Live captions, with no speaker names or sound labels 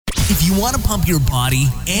If you want to pump your body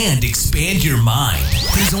and expand your mind,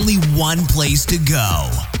 there's only one place to go.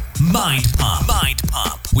 Mind Pump. Mind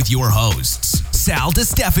Pump with your hosts, Sal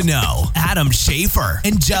DiStefano, Adam Schafer,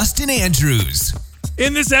 and Justin Andrews.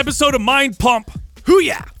 In this episode of Mind Pump,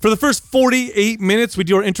 hoo-yeah! For the first 48 minutes, we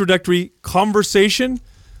do our introductory conversation.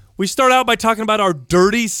 We start out by talking about our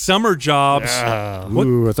dirty summer jobs. Ooh, I thought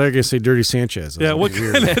you were going to say Dirty Sanchez. Yeah, what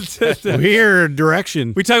kind of weird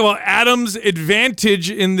direction. We talk about Adam's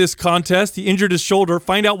advantage in this contest. He injured his shoulder.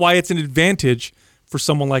 Find out why it's an advantage for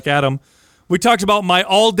someone like Adam. We talked about my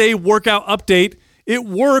all-day workout update. It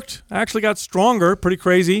worked. I actually got stronger. Pretty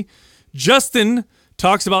crazy. Justin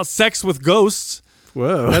talks about sex with ghosts.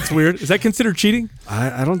 Whoa. That's weird. Is that considered cheating?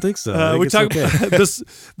 I don't think so. We talk about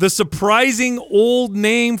the surprising old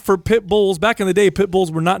name for pit bulls. Back in the day, pit bulls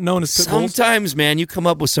were not known as pit bulls. Sometimes, man, you come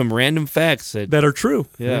up with some random facts that are true.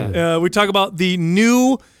 Yeah. We talk about the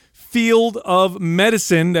new field of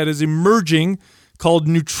medicine that is emerging called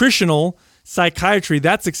nutritional psychiatry.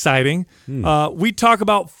 That's exciting. We talk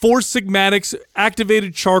about Four Sigmatics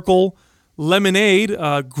activated charcoal lemonade,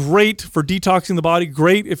 great for detoxing the body,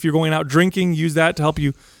 great if you're going out drinking, use that to help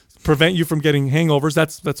you prevent you from getting hangovers.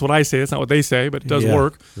 That's what I say. That's not what they say, but it does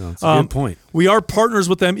work. No, that's a good point. We are partners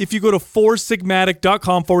with them. If you go to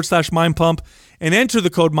foursigmatic.com/mindpump and enter the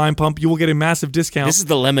code mindpump, you will get a massive discount. This is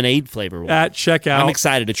the lemonade flavor one. At checkout. I'm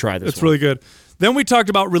excited to try this It's really good. Then we talked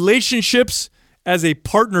about relationships as a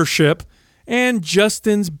partnership, and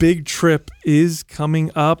Justin's big trip is coming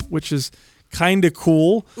up, which is kind of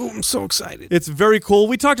cool. Ooh, I'm so excited. It's very cool.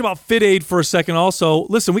 We talked about FitAid for a second also.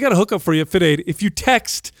 Listen, we got a hookup for you at FitAid. If you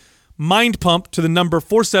text Mind Pump to the number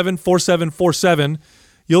 474747,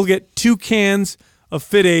 you'll get 2 cans of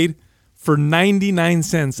FitAid for 99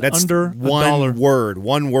 cents. That's under $1.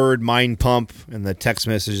 One word, Mind Pump, and the text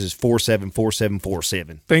message is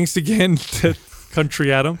 474747. Thanks again to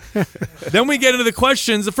Country Adam. Then we get into the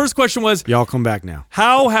questions. The first question was, y'all come back now.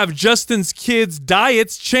 How have Justin's kids'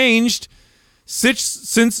 diets changed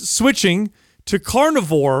since switching to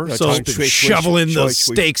carnivore? Shoveling those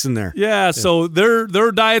steaks in there. Yeah, so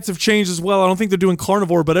their diets have changed as well. I don't think they're doing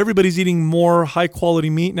carnivore, but everybody's eating more high-quality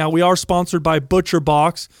meat. Now, we are sponsored by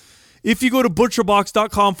ButcherBox. If you go to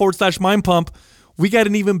butcherbox.com/mindpump, we got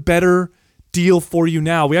an even better deal for you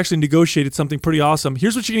now. We actually negotiated something pretty awesome.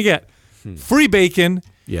 Here's what you're going to get. Free bacon.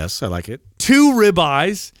 Yes, I like it. 2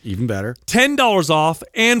 ribeyes. Even better. $10 off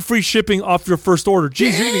and free shipping off your first order.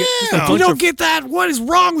 Jeez, you're going to get you don't get that? What is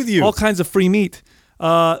wrong with you? All kinds of free meat.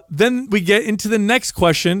 Then we get into the next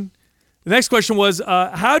question. The next question was,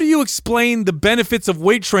 how do you explain the benefits of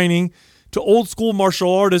weight training to old school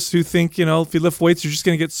martial artists who think, if you lift weights, you're just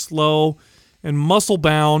going to get slow and muscle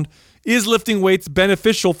bound? Is lifting weights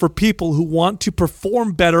beneficial for people who want to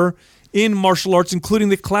perform better in martial arts, including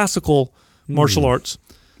the classical martial arts?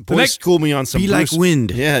 Boy, school me on some Be Bruce. like wind.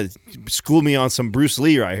 Yeah, school me on some Bruce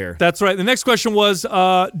Lee right here. That's right. The next question was,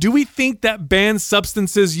 do we think that banned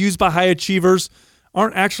substances used by high achievers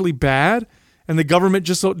aren't actually bad, and the government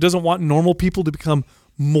just doesn't want normal people to become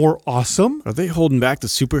more awesome? Are they holding back the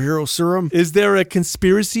superhero serum? Is there a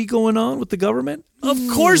conspiracy going on with the government? Of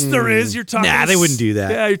course there is. You're talking. Nah, they wouldn't do that.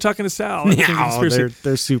 Yeah, you're talking to Sal. No,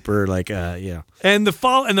 they're super yeah. And the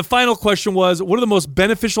final question was, what are the most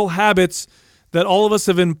beneficial habits that all of us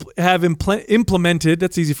have implemented,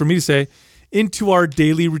 that's easy for me to say, into our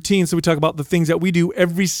daily routine? So we talk about the things that we do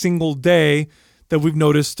every single day that we've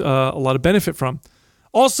noticed a lot of benefit from.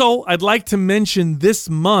 Also, I'd like to mention this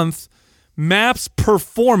month, MAPS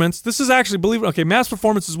Performance. This is actually, MAPS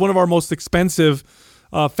Performance is one of our most expensive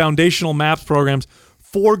foundational MAPS programs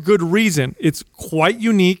for good reason. It's quite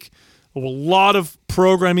unique. A lot of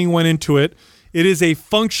programming went into it. It is a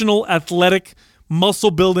functional athletic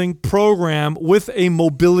muscle building program with a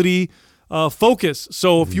mobility focus.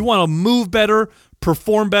 So if you want to move better,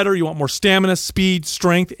 perform better, you want more stamina, speed,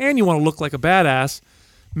 strength, and you want to look like a badass,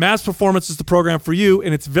 MAPS Performance is the program for you,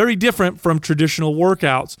 and it's very different from traditional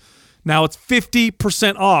workouts. Now it's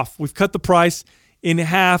 50% off. We've cut the price in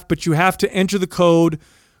half, but you have to enter the code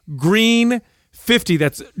GREEN50.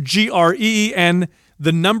 That's GREEN,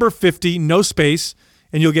 the number 50, no space,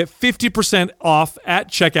 and you'll get 50% off at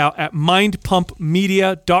checkout at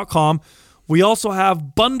mindpumpmedia.com. We also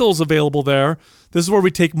have bundles available there. This is where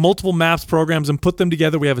we take multiple MAPS programs and put them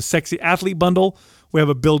together. We have a sexy athlete bundle, we have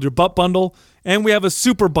a build your butt bundle, and we have a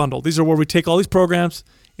super bundle. These are where we take all these programs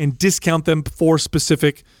and discount them for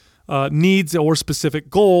specific needs or specific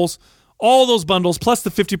goals. All those bundles, plus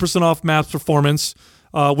the 50% off MAPS Performance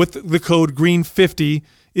with the code GREEN50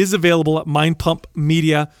 is available at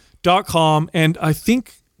mindpumpmedia.com. And I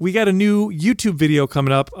think we got a new YouTube video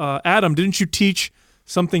coming up. Adam, didn't you teach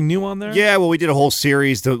something new on there? Yeah, well, we did a whole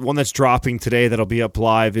series. The one that's dropping today that'll be up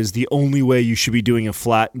live is the only way you should be doing a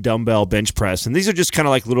flat dumbbell bench press. And these are just kind of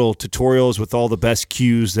like little tutorials with all the best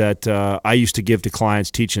cues that I used to give to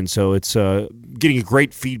clients teaching. So it's getting a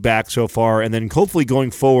great feedback so far. And then hopefully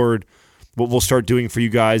going forward, what we'll start doing for you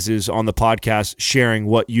guys is on the podcast sharing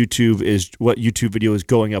what YouTube video is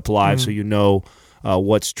going up live, so you know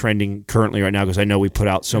what's trending currently right now, because I know we put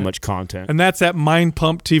out so much content. And that's at Mind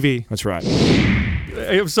Pump TV. That's right.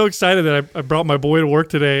 I'm so excited that I brought my boy to work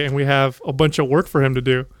today, and we have a bunch of work for him to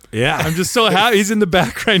do. Yeah. I'm just so happy. He's in the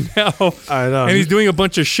back right now. I know. And he's doing a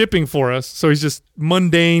bunch of shipping for us. So he's just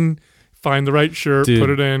mundane, find the right shirt, put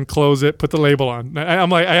it in, close it, put the label on.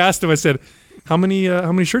 I asked him, I said, how many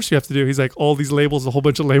shirts do you have to do? He's like, all these labels, a whole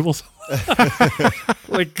bunch of labels.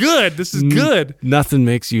 Like, good. This is good. Nothing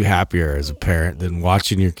makes you happier as a parent than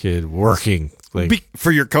watching your kid working. Like,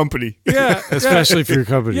 For your company. Yeah. especially for your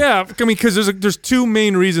company. Yeah. I mean, because there's two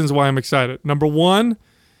main reasons why I'm excited. Number one,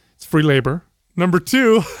 it's free labor. Number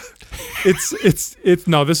two, it's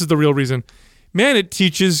no, this is the real reason. Man, it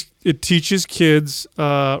teaches kids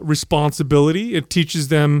responsibility. It teaches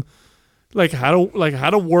them how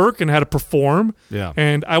to work and how to perform. Yeah.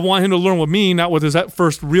 And I want him to learn with me, not with his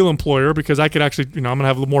first real employer, because I could actually, I'm gonna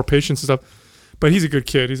have a little more patience and stuff. But he's a good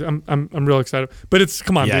kid. I'm real excited. But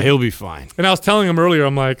come on, yeah, dude. he'll be fine. And I was telling him earlier,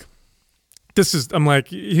 I'm like,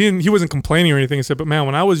 he wasn't complaining or anything. He said, but man,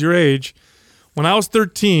 when I was your age, when I was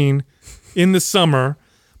 13 in the summer,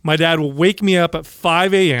 my dad will wake me up at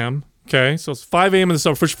 5 a.m. Okay, so it's 5 a.m. in the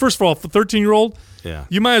summer. First of all, for a 13-year-old,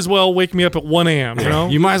 you might as well wake me up at 1 a.m., you know?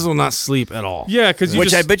 You might as well not sleep at all. Yeah, because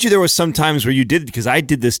I bet you there was some times where you did, because I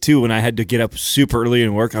did this too when I had to get up super early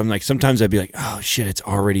and work. I'm like, sometimes I'd be like, oh shit, it's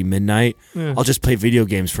already midnight. Yeah. I'll just play video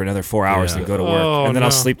games for another 4 hours and go to work, and then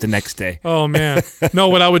I'll sleep the next day. Oh man, no!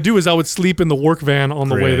 What I would do is I would sleep in the work van on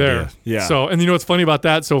the way there. Yeah. So, and you know what's funny about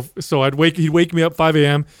that? So he'd wake me up 5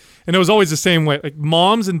 a.m. and it was always the same way. Like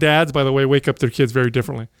moms and dads, by the way, wake up their kids very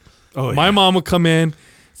differently. Oh, my mom would come in,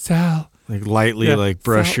 Sal. Like lightly,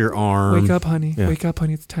 brush your arm. Wake up, honey. Yeah. Wake up,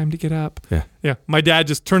 honey. It's time to get up. Yeah. Yeah. My dad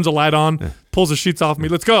just turns a light on, pulls the sheets off me.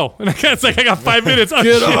 Let's go. And it's like, I got 5 minutes. Oh,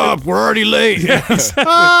 get up. We're already late. Yeah,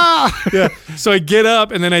 exactly. Yeah. So I'd get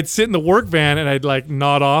up and then I'd sit in the work van and I'd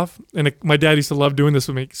nod off. And my dad used to love doing this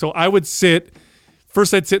with me. So I would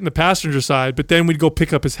first I'd sit in the passenger side, but then we'd go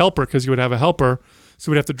pick up his helper because he would have a helper.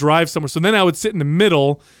 So we'd have to drive somewhere. So then I would sit in the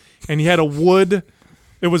middle, and he had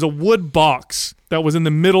it was a wood box that was in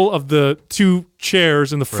the middle of the two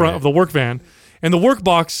chairs in the front of the work van. And the wood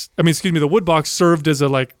box served as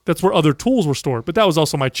that's where other tools were stored. But that was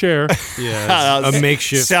also my chair. Yeah, a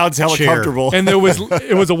makeshift sounds hella chair. comfortable. And it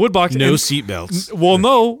was a wood box. No seatbelts. Well,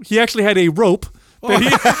 no, he actually had a rope that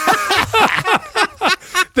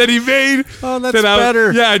he made. Oh, that's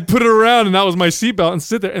better. I'd put it around, and that was my seatbelt, and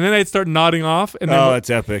sit there. And then I'd start nodding off. And then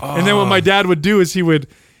that's epic. And then what my dad would do is he'd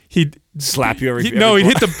slap you every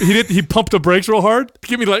he'd pump the brakes real hard to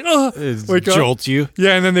get me wake up. Jolt you.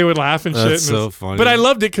 Yeah, and then they would laugh and shit. That's so funny. But I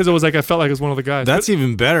loved it because it was I felt like I was one of the guys. That's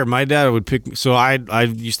even better. My dad would pick me. So I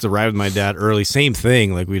used to ride with my dad early. Same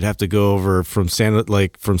thing. Like we'd have to go over from Santa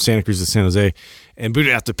Cruz to San Jose, and we'd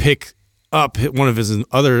have to pick up one of his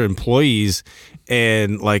other employees,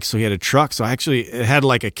 and so he had a truck, so it had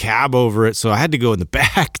a cab over it, so I had to go in the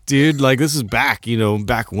back, dude. This is back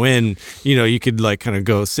when you could kind of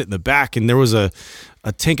go sit in the back, and there was a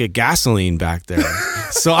tank of gasoline back there.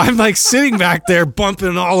 So I'm sitting back there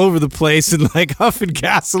bumping all over the place and huffing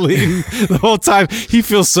gasoline the whole time. He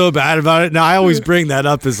feels so bad about it. Now I always bring that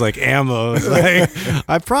up as ammo.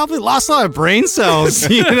 I probably lost a lot of brain cells,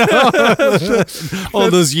 all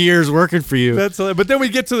those years working for you. But then we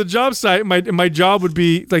get to the job site. My job would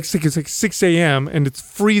be it's 6 a.m. and it's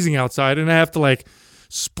freezing outside, and I have to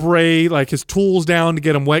spray his tools down to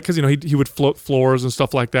get them wet because he would float floors and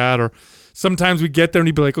stuff like that. Or sometimes we'd get there and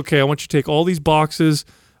he'd be like, okay, I want you to take all these boxes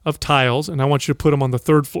of tiles and I want you to put them on the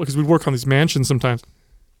third floor, because we'd work on these mansions sometimes.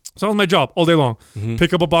 So that was my job all day long. Mm-hmm.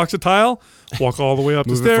 Pick up a box of tile, walk all the way up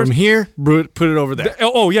the stairs. From here, put it over there.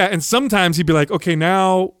 Oh, yeah. And sometimes he'd be like, okay,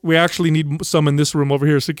 now we actually need some in this room over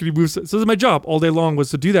here. So can you move? So this is my job all day long, was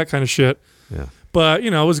to do that kind of shit. Yeah. But,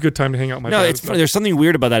 it was a good time to hang out with my dad. There's something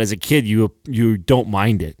weird about that as a kid. You don't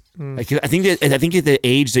mind it. I think at the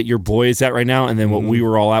age that your boy is at right now, and then what we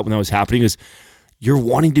were all at when that was happening, is you're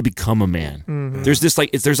wanting to become a man. Mm-hmm. There's this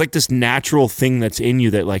this natural thing that's in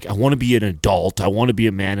you that I want to be an adult. I want to be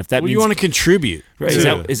a man. If that means you want to contribute, right?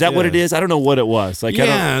 Is that what it is? I don't know what it was. I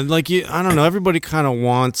don't know. Everybody kind of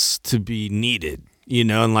wants to be needed.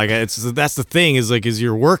 and like that's the thing is like as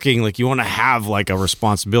you're working, like you want to have like a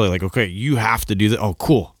responsibility, like okay, you have to do that. Oh,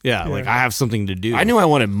 cool, yeah, like I have something to do. I knew I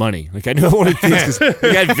wanted money. Like I knew I wanted things because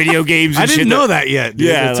we had video games. And I didn't shit know that yet. Dude.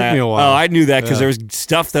 Yeah, it took me a while. Oh, I knew that because there was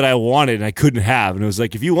stuff that I wanted and I couldn't have, and it was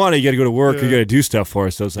like if you want it, you got to go to work. You got to do stuff for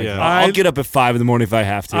us. So it's like I'll get up at 5 a.m. if I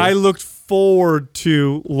have to. I looked forward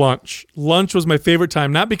to lunch. Lunch was my favorite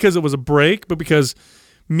time, not because it was a break, but because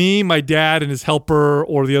me, my dad, and his helper,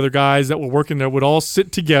 or the other guys that were working there would all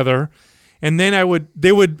sit together, and then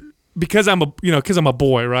they would because I'm a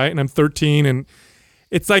boy, right, and I'm 13, and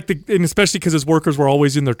it's like and especially because his workers were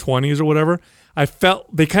always in their 20s or whatever. I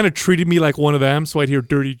felt they kind of treated me like one of them, so I'd hear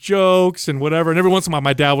dirty jokes and whatever. And every once in a while,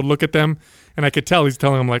 my dad would look at them, and I could tell he's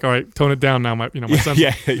telling them like, "All right, tone it down now, my son."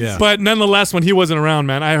 Yeah. But nonetheless, when he wasn't around,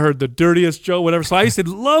 man, I heard the dirtiest joke, whatever. So I used to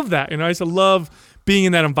love that. I used to love being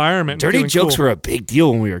in that environment. Dirty jokes were a big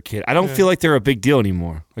deal when we were a kid. I don't feel like they're a big deal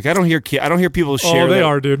anymore. Like I don't hear people share. Oh, they that.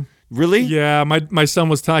 are, dude. Really? Yeah, my son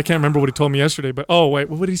was. I can't remember what he told me yesterday, but wait,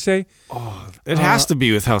 what did he say? It has to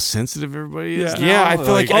be with how sensitive everybody is. Yeah. now. I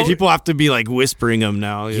feel like people have to be like whispering them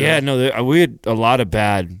now. Yeah, no, we had a lot of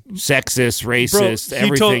bad, sexist, racist, Bro,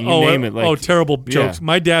 everything. You name it. Like, terrible jokes.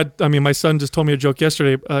 Yeah. My son just told me a joke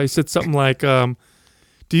yesterday. He said something like, have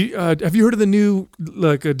you heard of the new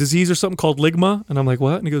a disease or something called ligma? And I'm like,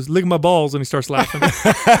 what? And he goes, ligma balls, and he starts laughing.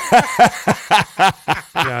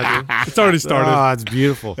 Yeah, dude. It's already started. Oh, it's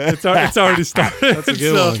beautiful. It's already started. That's a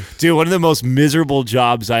good one. Dude, one of the most miserable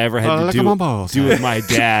jobs I ever had to look at my balls. do with my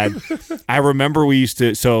dad. I remember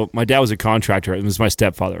so my dad was a contractor. It was my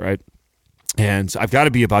stepfather, right? And I've got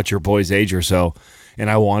to be about your boy's age or so. And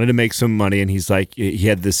I wanted to make some money. And he's like, he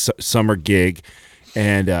had this summer gig.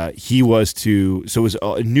 And it was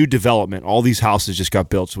a new development. All these houses just got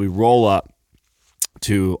built. So we roll up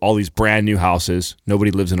to all these brand new houses.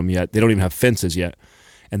 Nobody lives in them yet. They don't even have fences yet.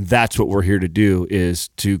 And that's what we're here to do, is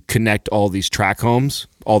to connect all these track homes,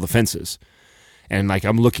 all the fences. And like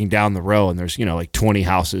I'm looking down the row and there's, like 20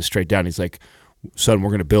 houses straight down. He's like, son, we're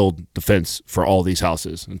going to build the fence for all these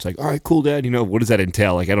houses. And it's like, all right, cool, Dad. What does that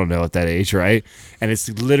entail? Like, I don't know at that age, right? And it's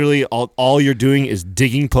literally all you're doing is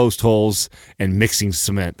digging post holes and mixing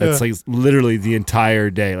cement. That's like literally the entire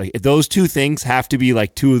day. Like those two things have to be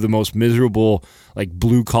like two of the most miserable, like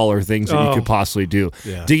blue collar things that you could possibly do.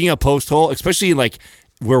 Yeah. Digging a post hole, especially like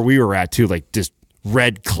where we were at too, like just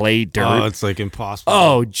red clay dirt. Oh, it's like impossible.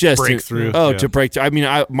 Oh, just break through. To break through. I mean,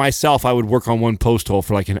 I would work on one post hole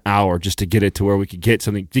for like an hour just to get it to where we could get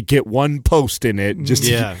something, to get one post in it.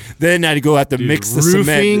 Then I'd go have to mix the cement.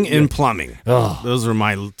 Roofing and plumbing. Those are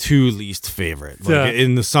my two least favorite. Like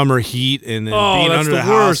in the summer heat and then being under the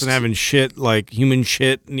house and having shit like human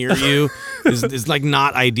shit near you is like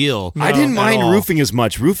not ideal. I didn't mind roofing as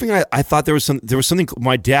much. Roofing, I thought there was something.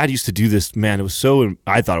 My dad used to do this. Man,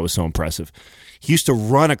 I thought it was so impressive. He used to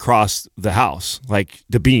run across the house, like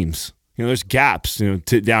the beams. There's gaps,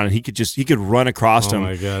 down, and he could run across them. Oh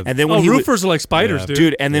my God! And then roofers are like spiders,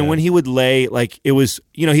 dude. And then when he would lay, like it was,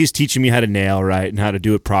 he's teaching me how to nail right and how to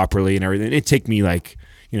do it properly and everything. It'd take me like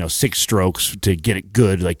 6 strokes to get it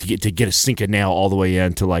good, like to get a sink of nail all the way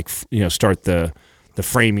in to like start the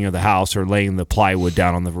framing of the house or laying the plywood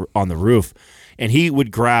down on the roof. And he would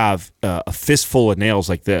grab a fistful of nails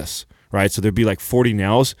like this, right? So there'd be like 40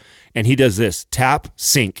 nails. And he does this: tap,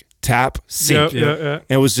 sink, tap, sink. Yeah. And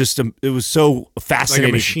it was just it was so fascinating.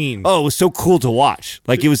 Like a machine. Oh, it was so cool to watch.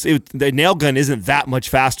 Like the nail gun isn't that much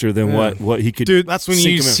faster than what he could. Dude, that's when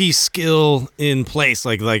you see skill in place.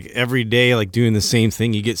 Like every day, like doing the same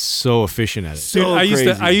thing, you get so efficient at it. Dude, So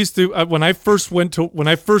I used to when I first was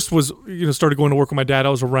started going to work with my dad. I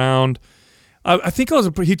was around. I think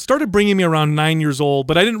he started bringing me around 9 years old,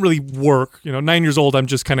 but I didn't really work. 9 years old, I'm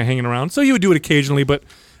just kind of hanging around. So he would do it occasionally, but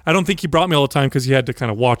I don't think he brought me all the time because he had to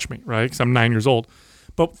kind of watch me, right? Because I'm 9 years old.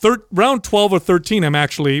 But around 12 or 13, I'm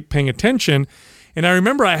actually paying attention. And I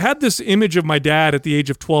remember I had this image of my dad at the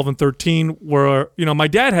age of 12 and 13 where, my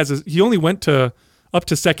dad he only went up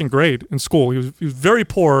to second grade in school. He was very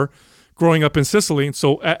poor growing up in Sicily. And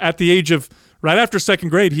so at the age of, right after second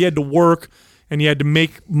grade, he had to work and he had to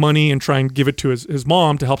make money and try and give it to his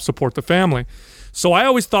mom to help support the family. So I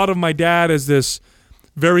always thought of my dad as this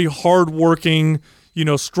very hardworking,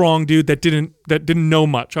 strong dude that didn't know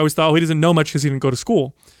much. I always thought, he doesn't know much because he didn't go to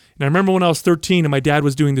school. And I remember when I was 13 and my dad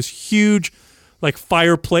was doing this huge, like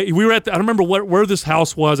fireplace. We were I don't remember where this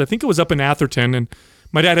house was. I think it was up in Atherton. And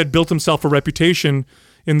my dad had built himself a reputation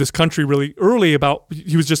in this country really early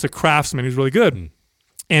he was just a craftsman. He was really good.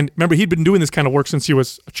 And remember, he'd been doing this kind of work since he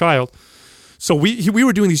was a child. So we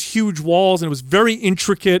were doing these huge walls, and it was very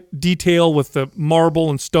intricate detail with the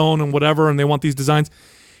marble and stone and whatever, and they want these designs.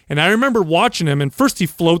 And I remember watching him, and first he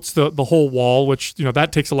floats the whole wall, which,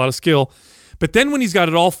 that takes a lot of skill. But then when he's got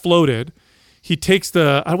it all floated, he takes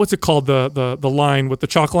the, what's it called, the line with the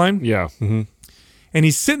chalk line? Yeah. And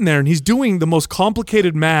he's sitting there, and he's doing the most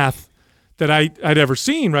complicated math that I'd ever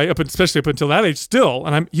seen, right? Especially up until that age still.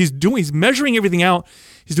 And he's measuring everything out.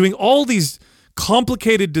 He's doing all these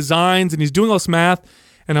complicated designs, and he's doing all this math.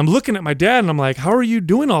 And I'm looking at my dad, and I'm like, how are you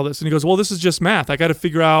doing all this? And he goes, well, this is just math. I got to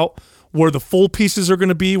figure out where the full pieces are going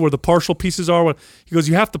to be, where the partial pieces are. He goes,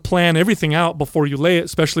 you have to plan everything out before you lay it,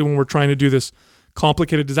 especially when we're trying to do this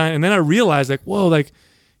complicated design. And then I realized, like, whoa, like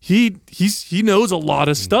he knows a lot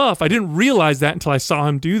of stuff. I didn't realize that until I saw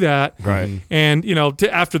him do that. Right. And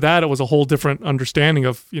after that, it was a whole different understanding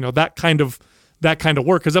of that kind of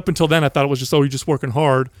work. Because up until then, I thought it was just, you're just working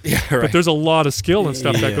hard. Yeah, right. But there's a lot of skill and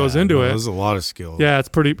stuff that goes into it. There's a lot of skill. Yeah, it's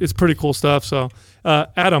pretty cool stuff. So,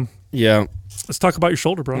 Adam, Yeah. let's talk about your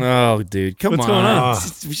shoulder, bro. Oh, dude, come What's on. going on?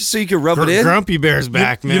 Just so you can rub it in. Grumpy Bear's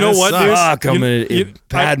back, man. You know That what, sucks. dude? Fuck, I'm in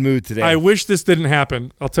bad mood today. I wish this didn't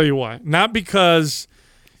happen. I'll tell you why. Not because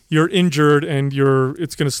you're injured and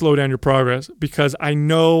it's going to slow down your progress, because I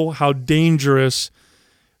know how dangerous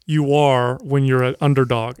you are when you're an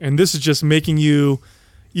underdog. And this is just making you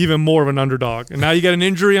even more of an underdog. And now you got an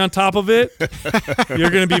injury on top of it.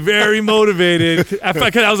 You're going to be very motivated. I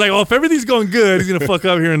was like, if everything's going good, he's going to fuck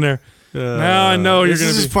up here and there. Now I know you're going to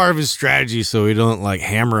This be. is part of his strategy, so we don't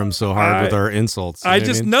hammer him so hard with our insults. I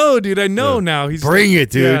just know, dude. I know now. He's Bring it,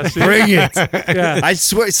 dude. Yeah, see? Bring it. Yeah. I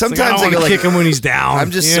swear, I sometimes don't I want go to kick him when he's down.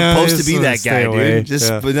 I'm just supposed to be that guy, dude.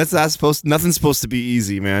 But that's not supposed. Nothing's supposed to be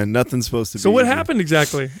easy, man. Nothing's supposed to be. So what easy. happened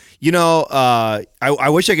exactly? I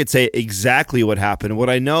wish I could say exactly what happened. What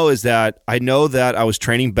I know is that I was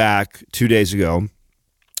training back 2 days ago,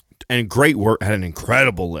 and great work. Had an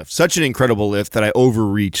incredible lift, such an incredible lift that I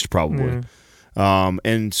overreached probably.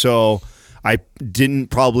 And so I didn't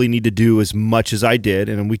probably need to do as much as I did.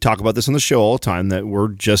 And we talk about this on the show all the time, that we're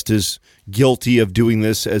just as guilty of doing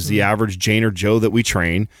this as the average Jane or Joe that we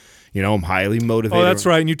train. I'm highly motivated. Oh, that's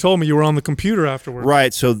right. And you told me you were on the computer afterwards.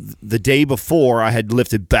 Right. So the day before, I had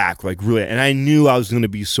lifted back, really, and I knew I was going to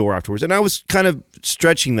be sore afterwards. And I was kind of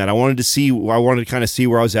stretching that. I wanted to kind of see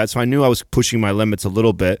where I was at. So I knew I was pushing my limits a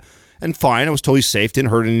little bit. And fine, I was totally safe, didn't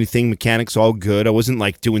hurt anything, mechanics all good. I wasn't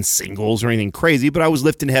doing singles or anything crazy, but I was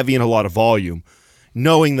lifting heavy and a lot of volume,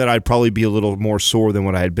 knowing that I'd probably be a little more sore than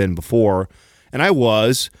what I had been before. And I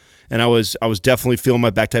was definitely feeling my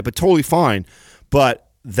back tight, but totally fine. But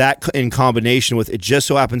that in combination with it just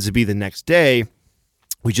so happens to be the next day,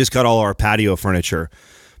 we just got all our patio furniture.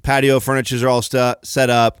 Patio furnitures are all set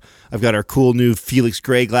up. I've got our cool new Felix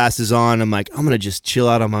Gray glasses on. I'm like, I'm going to just chill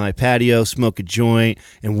out on my patio, smoke a joint,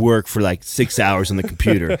 and work for 6 hours on the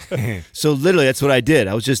computer. So literally, that's what I did.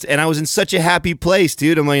 I was in such a happy place,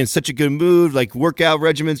 dude. I'm in such a good mood. Workout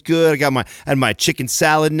regimen's good. I had my chicken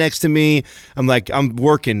salad next to me. I'm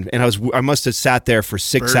working, and I must have sat there for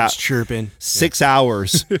 6 hours. Chirping. 6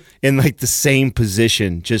 hours in the same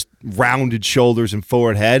position, just rounded shoulders and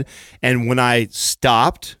forward head. And when I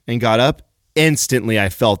stopped and got up, instantly I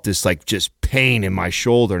felt this just pain in my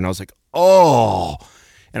shoulder, and I was like, oh,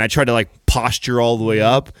 and I tried to posture all the way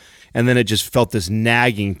up, and then it just felt this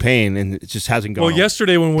nagging pain, and it just hasn't gone. Well,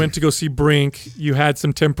 yesterday when we went to go see Brink, you had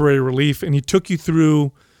some temporary relief, and he took you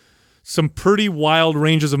through some pretty wild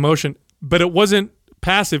ranges of motion, but it wasn't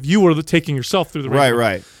passive. You were taking yourself through the range.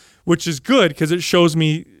 Right. Which is good, because it shows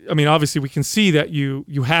me, obviously we can see that you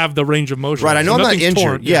have the range of motion. Right, I know So I'm not nothing's injured.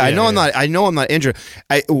 torn. Yeah, I know I'm not injured.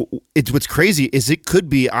 What's crazy is it could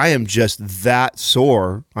be I am just that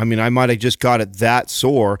sore. I might have just got it that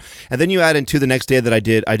sore. And then you add into the next day that I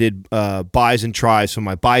did bis and tris, so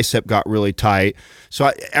my bicep got really tight.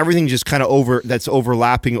 So everything just kind of that's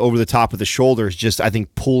overlapping over the top of the shoulder is just, I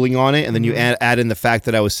think, pulling on it. And then you add in the fact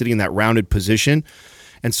that I was sitting in that rounded position.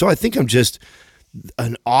 And so I think I'm just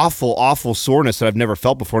an awful soreness that I've never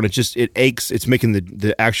felt before, and it aches. It's making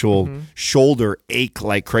the actual shoulder ache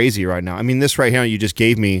like crazy right now. This right here you just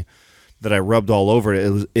gave me that I rubbed all over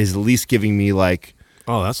it is at least giving me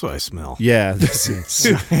oh, that's what I smell. yeah,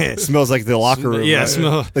 it smells like the locker room. Yeah,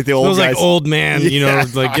 right? Like the old smells guys. like old man,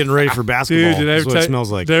 getting ready for basketball. Dude, That's what it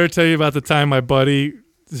smells like. did I ever tell you about the time my buddy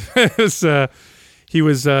he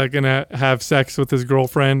was gonna have sex with his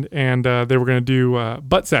girlfriend, and they were gonna do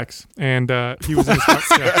butt sex, and he was in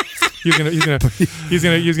his he's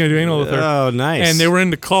gonna do anal with her. Oh, nice. And they were in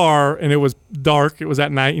the car, and it was dark. It was at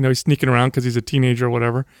night. He's sneaking around because he's a teenager or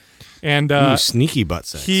whatever. And Ooh, sneaky butt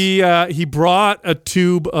sex. he brought a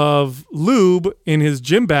tube of lube in his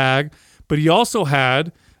gym bag, but he also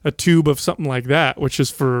had a tube of something like that, which is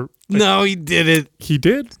for No, he didn't. He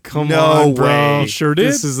did. Come No on, bro. way. Sure did.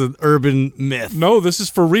 This is an urban myth. No, this is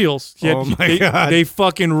for reals. Oh my God. They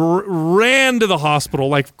fucking ran to the hospital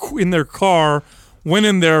like in their car, went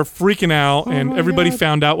in there freaking out, and everybody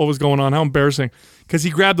found out what was going on. How embarrassing! Because he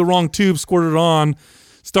grabbed the wrong tube, squirted it on,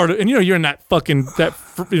 started, and you're in that fucking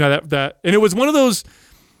that, and it was one of those.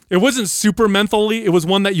 It wasn't super mentally. It was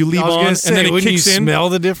one that you leave I was on, gonna say, and then it wouldn't kicks you in. smell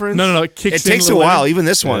the difference? No, it kicks It in. takes a little while. later. Even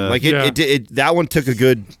this one, like that one took a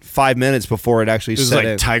good 5 minutes before it actually It was set like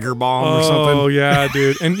in. Tiger Balm or Oh something. yeah,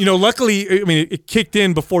 dude. And luckily, I mean, it kicked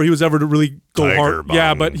in before he was ever to really go Tiger hard. Balm.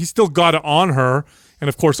 Yeah, but he still got it on her, and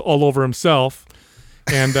of course, all over himself.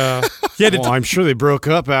 And he had to. Well, I'm sure they broke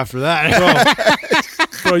up after that.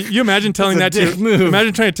 Bro, you imagine telling that That's a to dick move.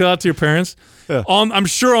 imagine trying to tell that to your parents. Yeah. I'm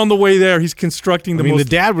sure on the way there, he's constructing the I mean, most the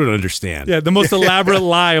dad would understand. the most elaborate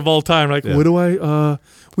lie of all time. Like, what do I?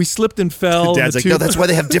 We slipped and fell. Dad's in like, the no, tube." that's why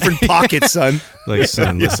they have different pockets, son. Like,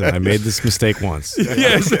 son, listen, I made this mistake once.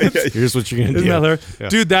 Yes. Here's what you're going to Isn't do. that hilarious? Yeah.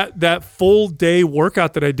 Dude, that full day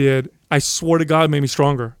workout that I did, I swear to God, made me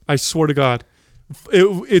stronger. I swear to God.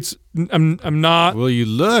 I'm not. Well, you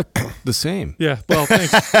look the same. Yeah. Well,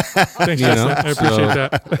 thanks. Thanks, You Justin. know, I appreciate so-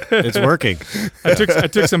 that. It's working. I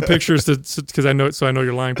took some pictures because I know it, so I know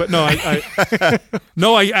you're lying. But no,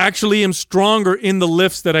 I actually am stronger in the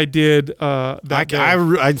lifts that I did. That day.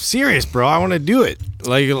 I'm serious, bro. I want to do it.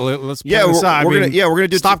 Like, let's Yeah, put this we're- out. we're gonna- we're gonna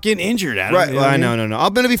do Stop getting injured. Adam, Right. you know what I mean? No.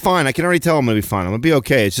 I'm going to be fine. I can already tell I'm going to be fine. I'm going to be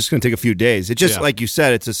okay. It's just going to take a few days. It's just, Yeah. like you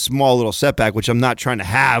said, it's a small little setback, which I'm not trying to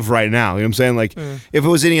have right now. You know what I'm saying? Like, if it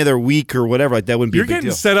was any other week or whatever, like that wouldn't be You're a big getting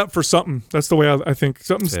deal. set up for something. That's the way I think.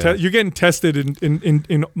 Something's Yeah. you're getting tested in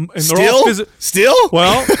they're all Still? Still?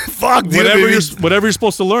 well, Fuck, dude. whatever you're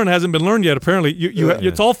supposed to learn hasn't been learned yet. Apparently,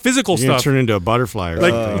 it's all physical You're going stuff. to turn into a butterfly. Or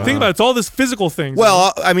Like something. think about it, it's all this physical thing.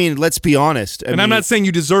 Well, I mean, let's be honest. and I'm not saying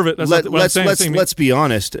you deserve it. That's not what I'm saying. I'm saying let's be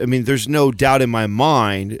honest. I mean, there's no doubt in my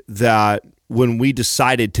mind that when we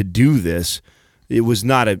decided to do this, I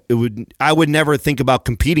would never think about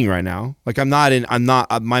competing right now. Like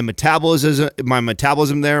my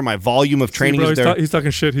metabolism there, my volume of training bro, is there. he's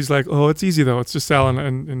talking shit. He's like, oh, it's easy though. It's just Alan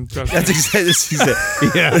and Josh. That's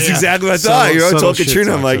Yeah. exactly what I Subtle- thought. I told subtle shit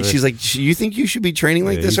Katrina, I'm talks like, of it. she's like, you think you should be training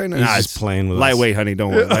like Yeah, this right now? he's Nah, just it's playing with us. lightweight, honey.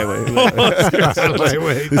 Don't worry, lightweight.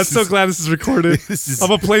 Lightweight. I'm so glad this is recorded. I'm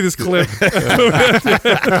gonna play this clip.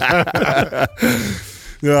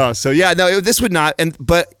 Yeah. So yeah, no, this would not.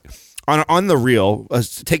 But on the real,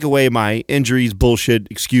 take away my injuries, bullshit,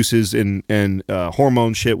 excuses, and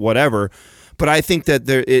hormone shit, whatever. But I think that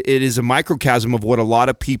it is a microcosm of what a lot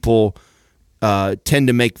of people tend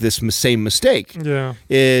to make this same mistake. Yeah.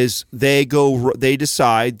 Is they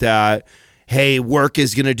decide that, hey, work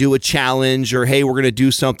is going to do a challenge, or hey, we're going to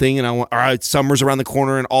do something, and all right, summer's around the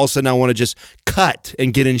corner, and all of a sudden I want to just cut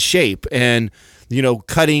and get in shape. And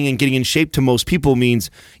cutting and getting in shape to most people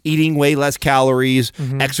means eating way less calories,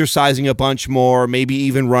 exercising a bunch more, maybe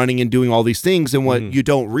even running and doing all these things. And what you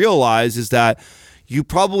don't realize is that you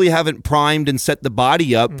probably haven't primed and set the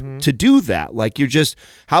body up to do that. Like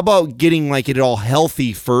how about getting like it all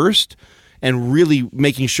healthy first and really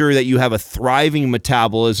making sure that you have a thriving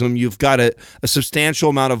metabolism. You've got a substantial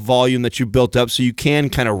amount of volume that you built up so you can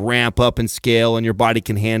kind of ramp up and scale and your body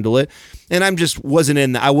can handle it. And I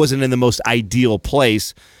wasn't in the most ideal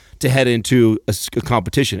place to head into a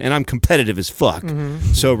competition, and I'm competitive as fuck.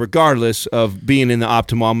 So regardless of being in the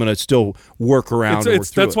optimal, I'm going to still work around.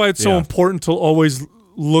 That's why it's so important to always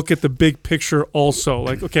look at the big picture also.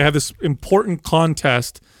 Like, okay, I have this important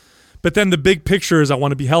contest, but then the big picture is I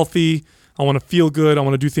want to be healthy, I want to feel good, I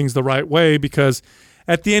want to do things the right way, because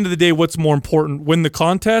at the end of the day, what's more important, win the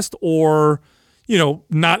contest or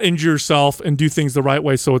not injure yourself and do things the right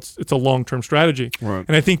way? So it's a long-term strategy. Right.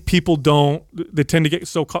 And I think people they tend to get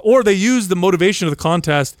so or they use the motivation of the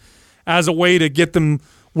contest as a way to get them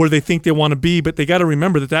where they think they want to be, but they got to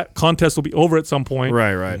remember that contest will be over at some point.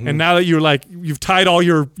 Right. And now that you've tied all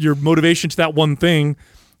your motivation to that one thing,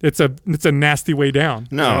 it's a nasty way down.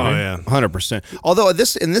 No, Oh, yeah. 100%. Although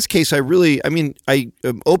in this case, I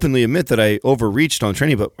openly admit that I overreached on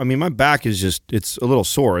training, but I mean, my back is it's a little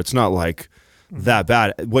sore. It's not like that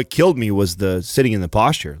bad. What killed me was the sitting in the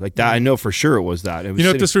posture like that. I know for sure it was that. It was You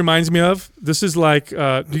know what this reminds me of? This is like,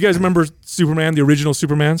 do you guys remember Superman, the original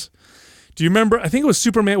Supermans? Do you remember? I think it was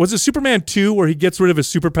Superman. Was it Superman 2 where he gets rid of his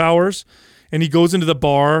superpowers and he goes into the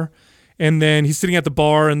bar and then he's sitting at the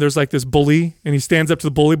bar and there's like this bully and he stands up to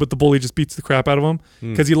the bully, but the bully just beats the crap out of him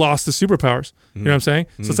because he lost the superpowers. You know what I'm saying?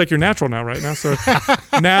 So it's like you're natural now, right? Now, so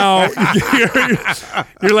now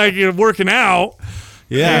you're working out.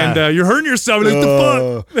 Yeah. And you're hurting yourself. Like,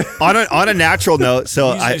 the fuck? on a natural note.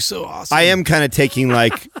 So These are so awesome. I am kind of taking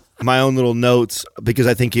like my own little notes because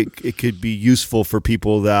I think it could be useful for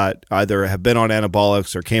people that either have been on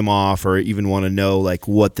anabolics or came off or even want to know like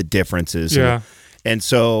what the difference is. Yeah. And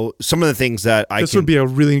so some of the things that this would be a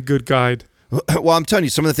really good guide. Well, I'm telling you,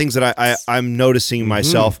 some of the things that I'm noticing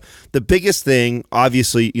myself. The biggest thing,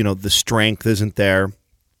 obviously, the strength isn't there.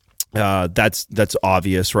 That's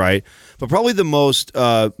obvious, right? But probably the most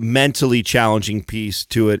mentally challenging piece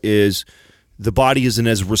to it is the body isn't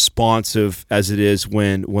as responsive as it is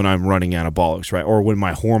when I'm running anabolics, right? Or when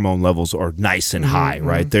my hormone levels are nice and high,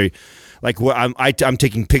 right? They like I'm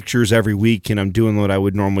taking pictures every week and I'm doing what I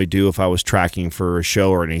would normally do if I was tracking for a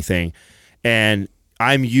show or anything. And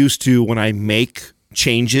I'm used to when I make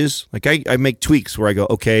changes, like I make tweaks where I go,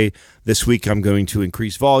 okay, this week I'm going to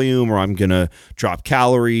increase volume, or I'm going to drop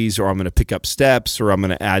calories, or I'm going to pick up steps, or I'm going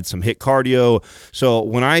to add some HIIT cardio. So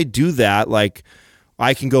when I do that, like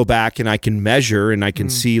I can go back and I can measure and I can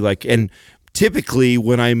see like, and typically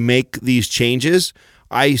when I make these changes,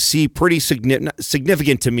 I see pretty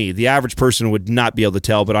significant to me. The average person would not be able to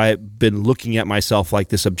tell, but I've been looking at myself like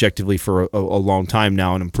this objectively for a long time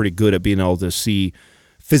now, and I'm pretty good at being able to see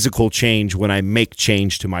physical change when I make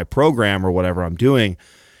change to my program or whatever I'm doing.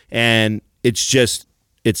 And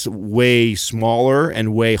it's way smaller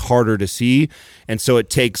and way harder to see. And so it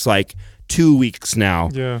takes like 2 weeks now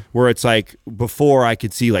where it's like before I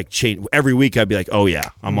could see like change every week. I'd be like, oh yeah,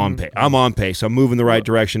 I'm on pace. I'm on pace. I'm moving the right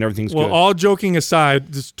direction. Everything's good. Well, all joking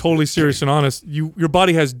aside, just totally serious and honest, your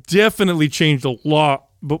body has definitely changed a lot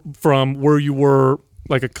from where you were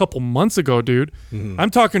like a couple months ago, dude. I'm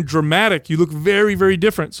talking dramatic. You look very, very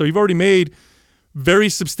different. So you've already made very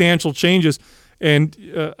substantial changes. And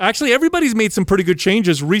actually, everybody's made some pretty good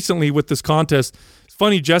changes recently with this contest. It's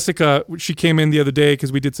funny, Jessica, she came in the other day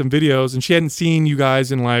because we did some videos, and she hadn't seen you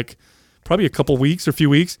guys in like probably a couple weeks or a few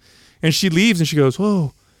weeks. And she leaves, and she goes,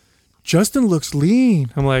 whoa, Justin looks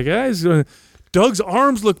lean. I'm like, guys, Doug's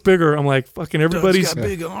arms look bigger. I'm like, fucking everybody's got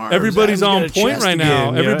big arms. everybody's on Adam's got a point chest right now.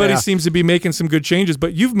 again. Everybody seems to be making some good changes,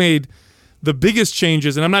 but you've made the biggest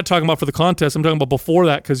changes, and I'm not talking about for the contest. I'm talking about before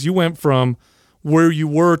that, because you went from where you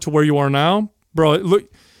were to where you are now, bro.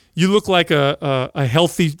 You look like a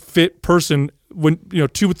healthy, fit person. When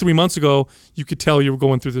 2 or 3 months ago, you could tell you were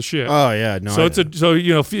going through this shit. Oh yeah, no. So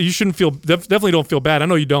you shouldn't feel definitely don't feel bad. I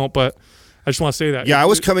know you don't, but I just want to say that. Yeah, I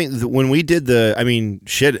was coming when we did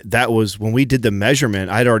that was when we did the measurement.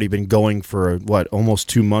 I'd already been going for almost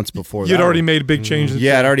 2 months before. You'd already made big changes.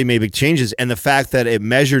 Yeah, I'd already made big changes, and the fact that it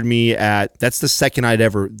measured me that's the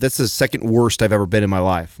second worst I've ever been in my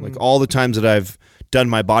life. Like all the times that I've done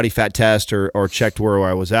my body fat test or checked where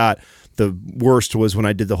I was at, the worst was when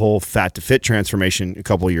I did the whole fat to fit transformation a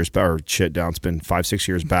couple of years back. It's been 5-6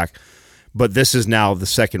 years back. But this is now the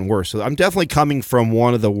second worst. So I'm definitely coming from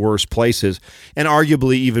one of the worst places, and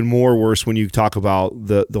arguably even more worse when you talk about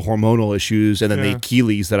the hormonal issues and then the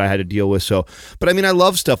Achilles that I had to deal with. So, but I mean, I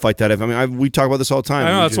love stuff like that. We talk about this all the time.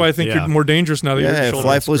 I know, that's why I think you're more dangerous now that you're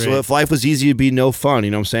if life was easy, it'd be no fun.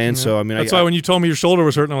 You know what I'm saying? So I mean, that's why when you told me your shoulder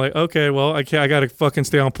was hurting, I'm like, okay, well, I got to fucking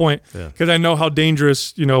stay on point because I know how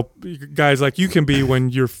dangerous guys like you can be when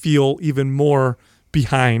you feel even more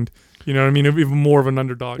behind. You know what I mean? Even more of an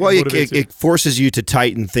underdog. Well, it forces you to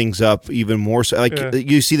tighten things up even more. So,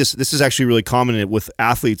 you see this. This is actually really common with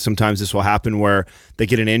athletes. Sometimes this will happen where they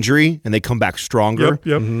get an injury and they come back stronger.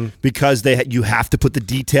 Because you have to put the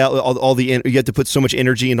detail, you have to put so much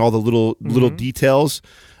energy in all the little details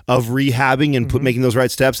of rehabbing and making those right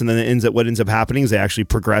steps, and then what ends up happening is they actually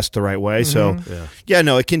progress the right way. So,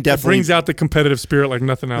 it can definitely brings out the competitive spirit like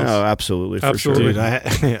nothing else. Oh, absolutely, for sure. Dude, I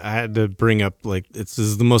had to bring up this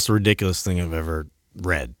is the most ridiculous thing I've ever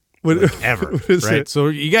read. Ever, right? It? So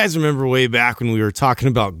you guys remember way back when we were talking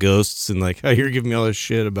about ghosts and like, oh, you're giving me all this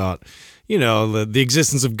shit about the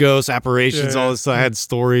existence of ghosts, apparitions, all this. I had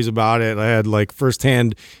stories about it. I had like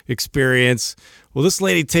firsthand experience. Well, this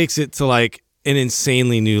lady takes it to like an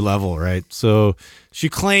insanely new level, right? So she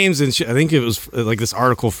claims, and I think it was like this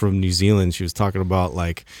article from New Zealand, she was talking about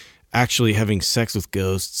like actually having sex with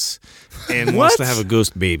ghosts and wants to have a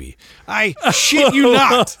ghost baby. I shit you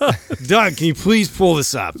not. Doug, can you please pull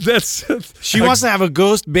this up? She wants to have a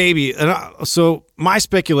ghost baby. And so my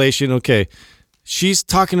speculation, she's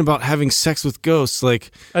talking about having sex with ghosts.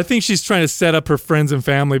 Like, I think she's trying to set up her friends and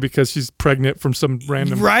family because she's pregnant from some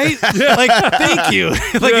random. Right? Like, thank you.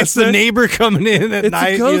 Like, it's the neighbor coming in at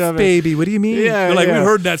night. It's a ghost baby. What do you mean? Yeah. We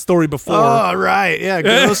heard that story before. Oh, right. Yeah.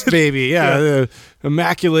 Ghost baby. Yeah.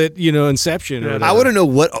 immaculate, inception. or Yeah, whatever. I want to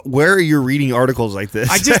know where you're reading articles like this.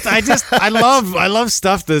 I love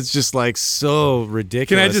stuff that's just like so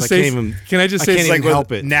ridiculous. Can I just say? Can I just say? I can't even with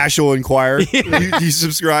help it. National Enquirer. you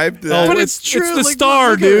subscribe to that? Oh, But it's it's true, the like,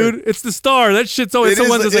 Star, look at it. dude. It's the Star. That shit's always It is,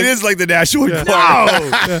 someone that's it is like the National Enquirer.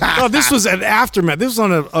 Oh, this was an aftermath. This was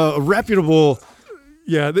on a reputable.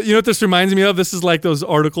 Yeah, you know what this reminds me of? This is like those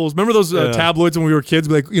articles. Remember those tabloids when we were kids?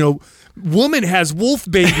 Be like, woman has wolf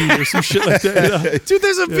baby or some shit like that. Dude,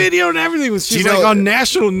 there's a video and everything. She's you know- like on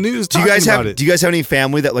national news. Do you guys talking about have it. Do you guys have any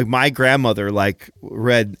family that like my grandmother like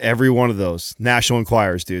read every one of those National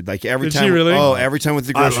Enquirers, dude? Like every Did time. she really? Oh, every time with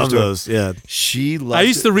the I grocery love store. those. Yeah, She loved I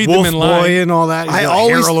used to it. read Wolf them in line. Boy and all that. He's I got hair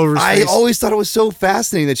always, all over his I face. always thought it was so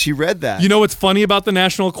fascinating that she read that. You know what's funny about the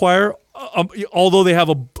National Enquirer? Although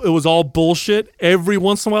it was all bullshit. Every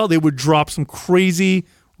once in a while, they would drop some crazy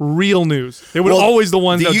real news. They were Well, always the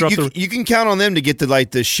ones that dropped you can count on them to get the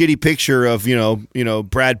shitty picture of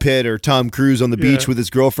Brad Pitt or Tom Cruise on the beach with his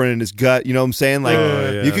girlfriend in his gut. You know what I'm saying?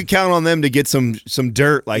 Like you could count on them to get some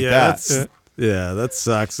dirt like that. Yeah, that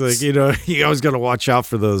sucks. Like, you always got to watch out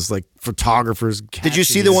for those like photographers. Did you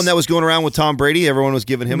see the one that was going around with Tom Brady? Everyone was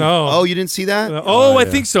giving him. No. Oh, you didn't see that? I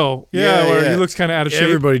think so. Yeah, Yeah, where yeah. he looks kind of out of shape.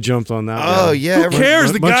 Everybody jumped on that. Oh one. yeah. Who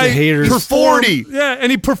cares? The bunch guy of haters. performed. 40. Yeah,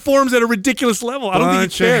 and he performs at a ridiculous level. I don't think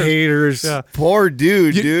Bunch he of cares. haters. Yeah. Poor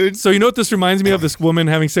dude. So you know what this reminds me of? This woman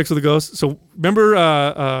having sex with a ghost. So remember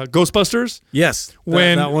Ghostbusters? Yes.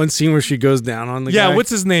 When- that one scene where she goes down on the Yeah, guy. what's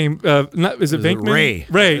his name? Is it Was it Venkman? Ray?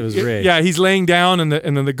 Ray. It was Ray. Yeah, he's laying down, and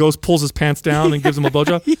then the ghost pulls his pants down and gives him a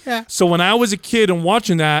blowjob. Yeah. So when I was a kid and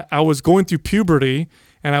watching that, I was going through puberty,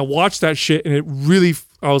 and I watched that shit, and it really,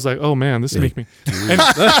 I was like, oh man, this is making me.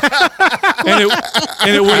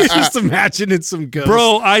 And it was just imagining some ghost.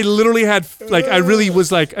 Bro, I literally had I really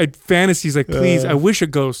was like, I had fantasies like, please, I wish a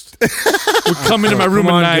ghost would come into my room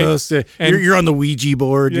Come at on, night. ghost. and- You're on the Ouija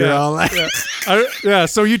board. You're all like,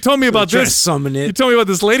 So you told me about trying to this. summon it. You told me about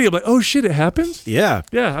this lady. I'm like, oh shit, it happened. yeah.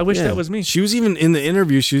 Yeah, I wish Yeah. that was me. She was even in the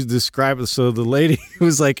interview. She was described. So the lady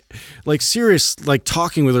was like serious, like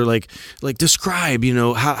talking with her, like describe,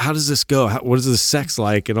 how does this go? What is the sex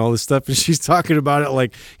like and all this stuff? And she's talking about it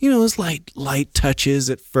like, it's light touches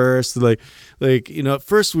at first, like at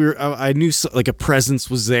first I knew like a presence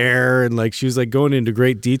was there, and like she was like going into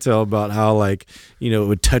great detail about how like it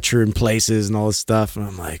would touch her in places and all this stuff, and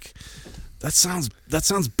I'm like. That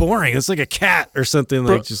sounds boring. It's like a cat or something,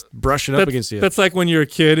 like just brushing up against you. That's like when you're a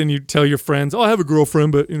kid and you tell your friends, "Oh, I have a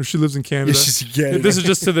girlfriend, but she lives in Canada." she's in Canada. This is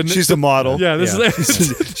just to the. She's a model. Yeah, this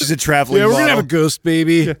is. She's a traveling yeah, we're model. gonna have a ghost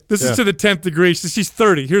baby. This is to the 10th degree. She's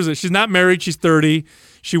 30. Here's it. She's not married. She's 30.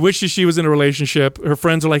 She wishes she was in a relationship. Her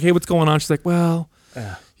friends are like, "Hey, what's going on?" She's like, "Well,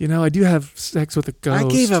 I do have sex with a ghost." I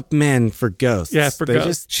gave up men for ghosts. Yeah, for They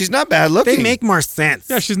ghosts. She's not bad looking. They make more sense.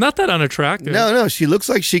 Yeah, she's not that unattractive. No, she looks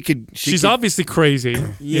like she could. She's obviously crazy. You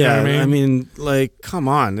know Yeah, what I mean? like, come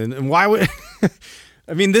on, and why would?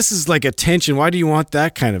 I mean, this is like attention. Why do you want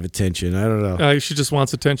that kind of attention? I don't know. She just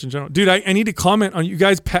wants attention, in general. Dude, I need to comment on you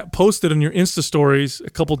guys posted on your Insta stories a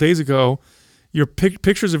couple days ago your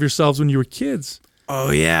pictures of yourselves when you were kids. Oh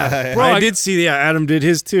yeah, Bro, I did see. Yeah, Adam did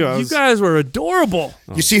his too. You guys were adorable.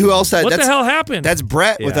 You see who else that? What the that's, hell happened? That's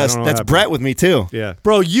Brett with I us. don't know That's what Brett with me too. Yeah.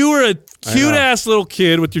 Bro, you were a cute ass little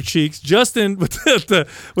kid with your cheeks. Justin with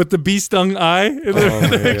the bee stung eye in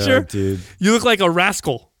the picture. God, dude. You look like a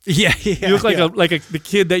rascal. Yeah, You look like the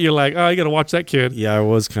kid that you're like, oh, I gotta watch that kid. Yeah, I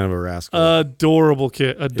was kind of a rascal. Adorable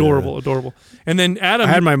kid, adorable. And then Adam,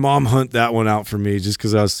 I had my mom hunt that one out for me just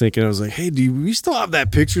because I was thinking, I was like, hey, do we still have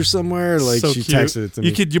that picture somewhere? Like, so she cute. texted it to me.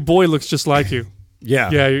 Your boy looks just like you. Yeah.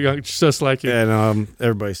 Yeah, you're just like you. And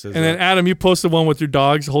everybody says And then Adam, you posted one with your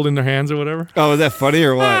dogs holding their hands or whatever. Oh, is that funny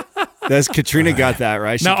or what? That's Katrina got that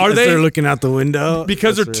right. Now, are they they're looking out the window?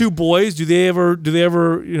 because they're two boys? Do they ever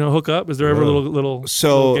hook up? Is there ever a little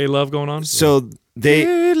gay love going on? So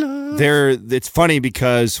it's funny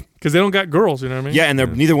because Because they don't got girls, you know what I mean? yeah,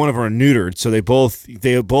 and neither one of them are neutered, so they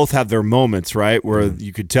both have their moments, right, where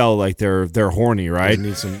you could tell like they're horny, right?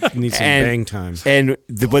 need some And- bang time. And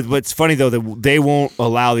what's funny though, that they won't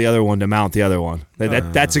allow the other one to mount the other one.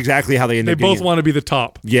 That's exactly how they end They up. getting both it. want to be the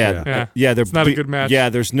top. Yeah. Yeah. They're It's not a good match. Yeah,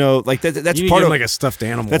 there's no like that's You need to part get of like a stuffed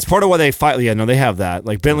animal. that's part of why they fight. Yeah, no, they have that.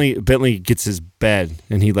 Like Bentley gets his bed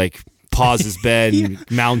and he like paws his bed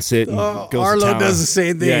and mounts it and goes to Arlo town does on the it.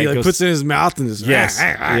 same thing. Yeah, he like goes- puts it in his mouth and just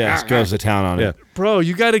yes, goes to town on it. Bro,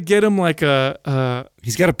 you got to get him like a.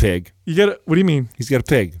 He's got a pig. You got to. What do you mean? He's got a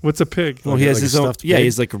pig. What's a pig? Well, he has like a his own. stuffed Yeah, pig?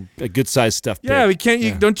 he's like a good sized stuffed pig. Yeah, we can't.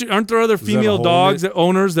 You don't. Aren't there other that a female hole in dogs it? that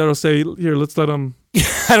owners that'll say, "Here, let's let them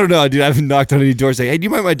I don't know, dude. I haven't knocked on any doors saying, "Hey, do you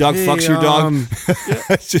mind my dog fucks your dog?"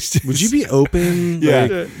 It's just, Would you be open? Yeah.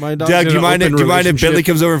 Like, my dog's Doug, in do you an mind? open Do you mind if relationship. Bentley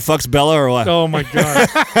comes over and fucks Bella or what? Oh my god,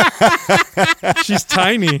 she's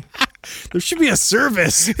tiny, There should be a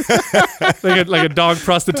service. like a dog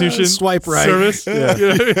prostitution Swipe right. service.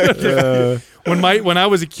 Yeah. When I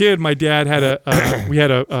was a kid, my dad had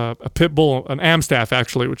a pit bull, an Amstaff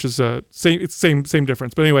actually, which is same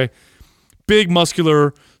difference. But anyway, big,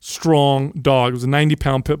 muscular, strong dog. It was a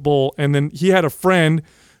 90-pound pit bull, and then he had a friend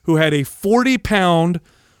who had a 40-pound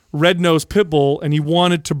red-nosed pit bull, and he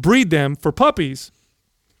wanted to breed them for puppies.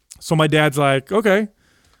 So my dad's like, okay,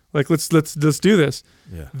 like let's do this.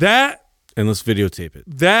 Yeah. And let's videotape it.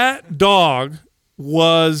 That dog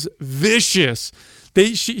was vicious.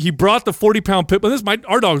 He brought the 40-pound pit bull.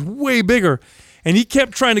 Our dog's way bigger, and he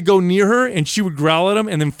kept trying to go near her, and she would growl at him.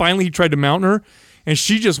 And then finally, he tried to mount her, and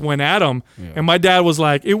she just went at him. Yeah. And my dad was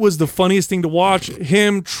like, it was the funniest thing to watch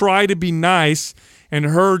him try to be nice, and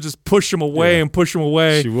her just push him away and push him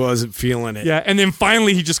away. She wasn't feeling it. Yeah, and then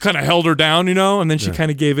finally he just kind of held her down, and then she kind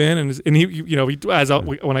of gave in. And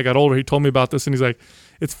when I got older, he told me about this, and he's like,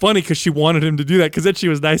 it's funny because she wanted him to do that because then she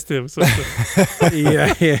was nice to him. So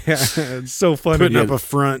it's so funny. Putting up a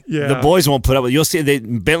front. Yeah, The boys won't put up with. You'll see.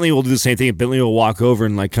 Bentley will do the same thing. Bentley will walk over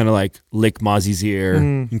and kind of lick Mozzie's ear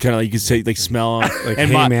and kind of you can say smell him. Like,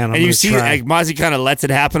 and hey, man, I'm and you gonna see try. Mozzie kind of lets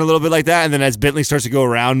it happen a little bit like that, and then as Bentley starts to go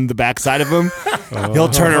around the backside of him, he'll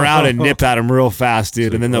turn around and nip at him real fast,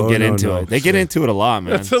 dude, and then they'll get into it. They get into it a lot,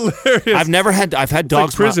 man. That's hilarious. I've had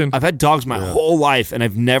dogs. prison. I've had dogs my whole life, and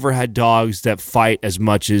I've never had dogs that fight as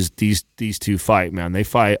much as these two fight. Man, they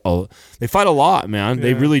fight a lot, man.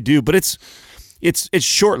 They really do. But it's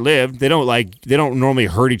short lived. They don't normally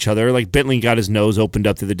hurt each other. Like Bentley got his nose opened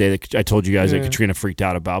up the other day that I told you guys that Katrina freaked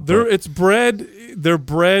out about. They're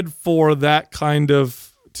bred for that kind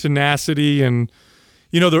of tenacity, and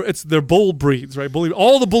they're bull breeds, right?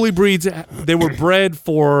 All the bully breeds, they were bred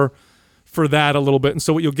for that a little bit. And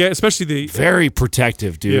so what you'll get, especially the very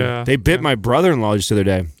protective, dude. Yeah, they bit my brother-in-law just the other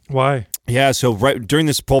day. Why? Yeah, so right during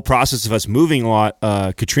this whole process of us moving a lot,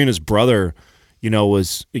 Katrina's brother,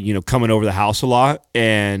 was coming over the house a lot,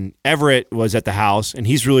 and Everett was at the house, and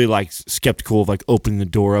he's really skeptical of opening the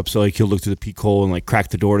door up, so he'll look through the peek hole and crack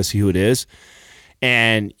the door to see who it is,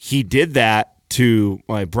 and he did that to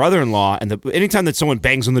my brother-in-law, and anytime that someone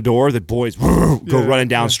bangs on the door, the boys go running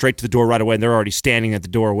down straight to the door right away, and they're already standing at the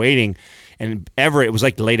door waiting, and Everett, it was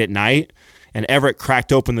late at night, and Everett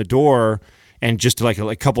cracked open the door. And just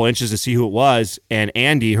a couple inches to see who it was, and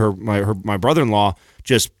Andy, my brother-in-law,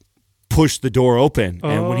 just pushed the door open.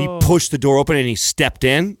 And when he pushed the door open and he stepped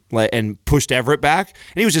in and pushed Everett back,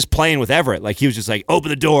 and he was just playing with Everett, he was just open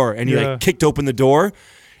the door, and he kicked open the door,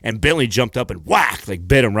 and Bentley jumped up and whack,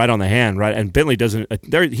 bit him right on the hand, right. And Bentley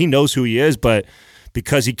he knows who he is, but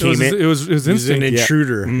because he came in, it was He's instinct. an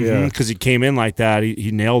intruder. Yeah, because he came in like that, he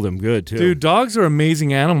nailed him good too. Dude, dogs are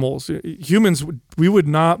amazing animals. Humans, we would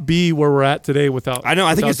not be where we're at today without. I know.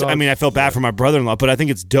 I think it's. dogs. I mean, I felt bad for my brother-in-law, but I think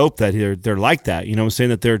it's dope that they're like that. You know, what I'm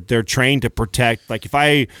saying that they're trained to protect. When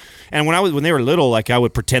they were little, I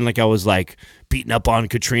would pretend I was beating up on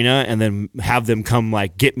Katrina, and then have them come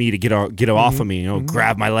get me to get off of me.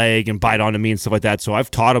 Grab my leg and bite onto me and stuff like that. So I've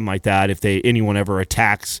taught them like that. If anyone ever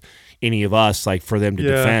attacks any of us, for them to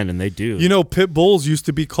defend, and they do. Pit bulls used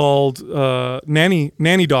to be called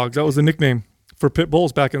nanny dogs. That was the nickname for pit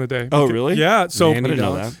bulls back in the day. Oh, really? Yeah. So I didn't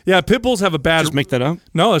know that. Yeah, pit bulls have a bad. Just make that up.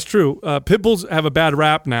 No, that's true. Pit bulls have a bad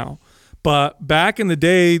rap now, but back in the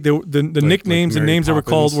day, the nicknames and Mary names that were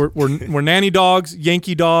called were nanny dogs,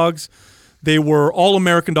 Yankee dogs. They were all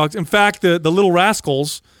American dogs. In fact, the Little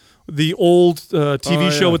Rascals, the old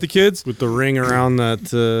TV show with the kids with the ring around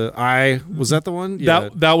that eye. Was that the one? Yeah.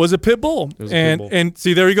 That was a pit bull. It was a pit bull. And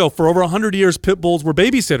see, there you go. For over 100 years, pit bulls were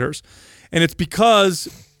babysitters, and it's because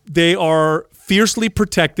they are fiercely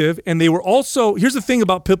protective, and they were also. Here's the thing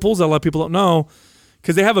about pit bulls that a lot of people don't know,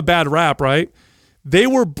 because they have a bad rap, right? They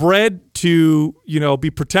were bred to,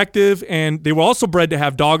 be protective, and they were also bred to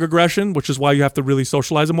have dog aggression, which is why you have to really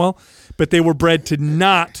socialize them well. But they were bred to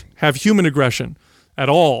not have human aggression at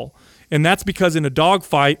all. And that's because in a dog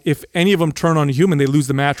fight, if any of them turn on a human, they lose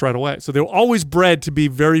the match right away. So they were always bred to be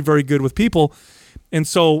very, very good with people. And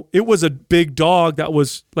so it was a big dog that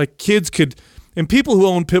was kids could, and people who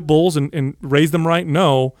own pit bulls and raise them right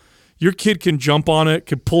know, your kid can jump on it,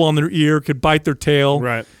 could pull on their ear, could bite their tail.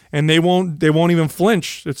 Right. And they won't even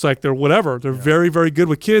flinch. It's they're whatever. They're very, very good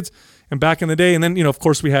with kids. And back in the day, and then, of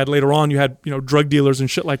course we had later on, you had, drug dealers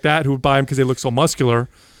and shit like that who would buy them because they look so muscular.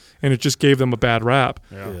 And it just gave them a bad rap.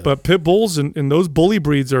 Yeah. But pit bulls and those bully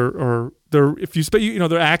breeds are they're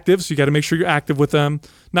they're active, so you got to make sure you're active with them.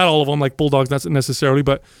 Not all of them, like bulldogs, not necessarily,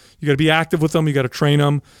 but you got to be active with them. You got to train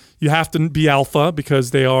them. You have to be alpha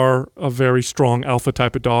because they are a very strong alpha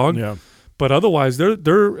type of dog. Yeah. But otherwise, they're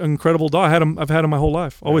an incredible dog. I've had them my whole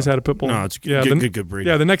life. Always had a pit bull. No, it's good breed.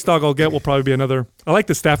 Yeah, the next dog I'll get will probably be another. I like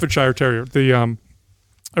the Staffordshire Terrier, the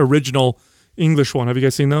original English one. Have you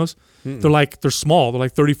guys seen those? They're small. They're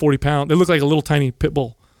like 30, 40 pounds. They look like a little tiny pit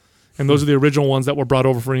bull. And those are the original ones that were brought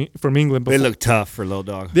over from England before. They look tough for a little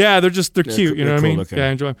dog. Yeah, they're cute. You know what I mean? looking. Yeah,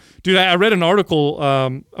 I enjoy them. Dude, I read an article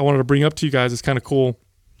I wanted to bring up to you guys. It's kind of cool.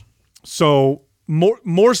 So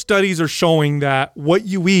more studies are showing that what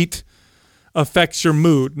you eat affects your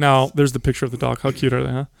mood. Now, there's the picture of the dog. How cute are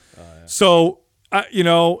they, huh? Oh, yeah. So,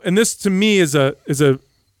 and this to me is a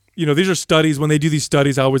these are studies. When they do these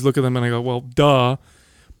studies, I always look at them and I go, well, duh.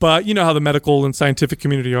 But you know how the medical and scientific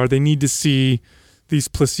community are. They need to see these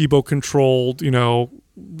placebo-controlled,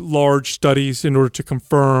 large studies in order to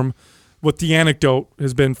confirm what the anecdote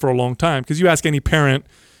has been for a long time. Because you ask any parent,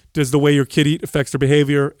 does the way your kid eat affects their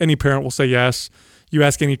behavior? Any parent will say yes. You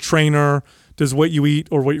ask any trainer, does what you eat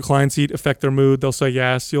or what your clients eat affect their mood? They'll say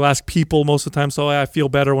yes. You'll ask people most of the time, so I feel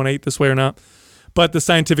better when I eat this way or not. But the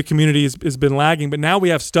scientific community has been lagging. But now we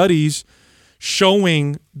have studies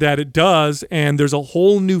showing that it does, and there's a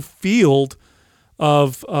whole new field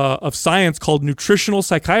of science called nutritional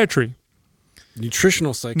psychiatry.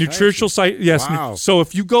 Nutritional psychiatry. Yes. Wow. So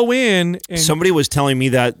if you go in and Somebody was telling me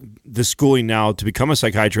that the schooling now to become a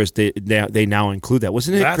psychiatrist, they now include that.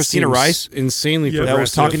 Wasn't it That Christina seems Rice insanely Yeah. that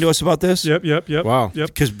was progressive. talking to us about this? Yep. Wow. Yep.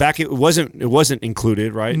 Because back it wasn't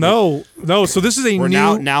included, right? No. So this is a Or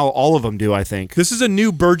new now all of them do, I think. this is a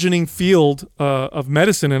new burgeoning field of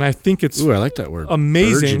medicine, and I think it's Ooh, I like that word.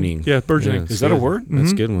 amazing. Burgeoning. Yeah, burgeoning. it's Is that a good. word?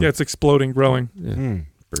 That's a good one. Yeah, it's exploding, growing.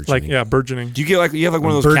 Burgeoning. Burgeoning. Do you get you have one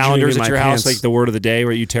of those Burgeoning calendars in at my your house, pants. like the word of the day,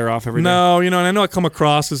 where you tear off every day? No, and I know I come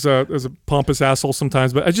across as a pompous asshole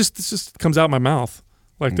sometimes, but it just comes out my mouth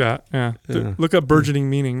like that. Yeah. Look up burgeoning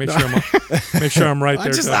meaning. Make sure I'm right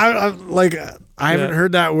there. I haven't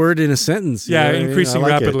heard that word in a sentence. You know what I mean? Increasing I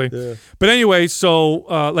like it. rapidly. Yeah. But anyway,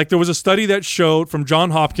 so there was a study that showed from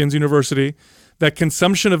Johns Hopkins University that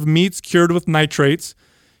consumption of meats cured with nitrates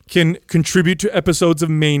can contribute to episodes of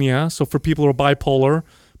mania. So for people who are bipolar,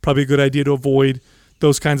 probably a good idea to avoid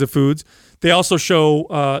those kinds of foods. They also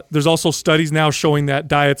show, there's also studies now showing that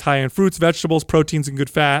diets high in fruits, vegetables, proteins, and good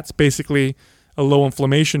fats, basically a low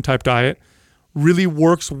inflammation type diet, really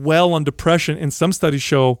works well on depression. And some studies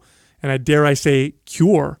show, and I say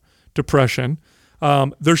cure depression.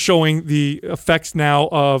 They're showing the effects now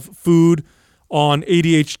of food on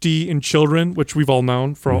ADHD in children, which we've all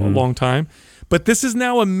known for a long time. But this is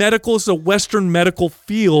now it's a Western medical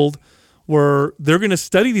field where they're going to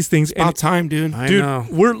study these things. About time, dude. I Dude, know.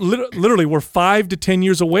 we're literally we're 5 to 10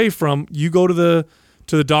 years away from you go to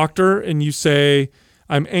the doctor and you say,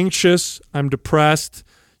 I'm anxious, I'm depressed,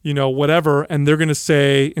 whatever. And they're going to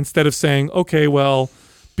say, instead of saying, okay, well,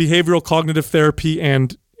 behavioral cognitive therapy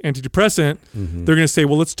and antidepressant, they're going to say,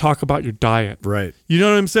 well, let's talk about your diet. Right. You know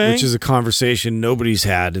what I'm saying? Which is a conversation nobody's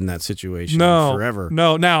had in that situation forever.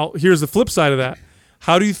 No. Now, here's the flip side of that.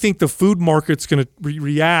 How do you think the food market's going to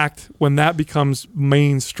react when that becomes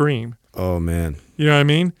mainstream? Oh, man. You know what I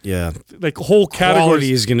mean? Yeah. Like whole categories.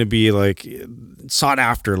 Quality is going to be sought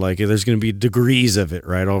after. There's going to be degrees of it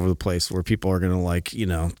right all over the place where people are going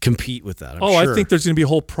to compete with that. I'm sure. I think there's going to be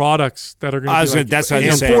whole products that are going to be That's what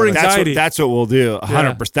and I'm saying. for That's anxiety. that's what we'll do.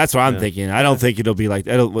 100%. That's what I'm thinking. I don't think it'll be like.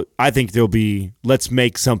 I think there'll be. Let's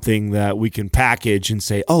make something that we can package and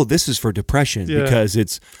say, oh, this is for depression because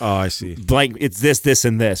it's. Oh, I see. Like it's this,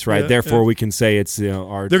 and this, right? Yeah, Therefore, we can say it's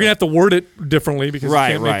our. They're going to have to word it differently because you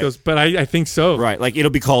can't make those. But I think so. Right, like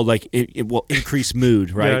it'll be called it will increase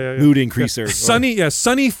mood, right? Yeah. Mood increaser.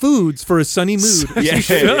 Sunny foods for a sunny mood.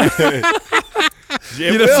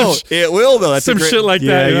 It will though. That's some shit like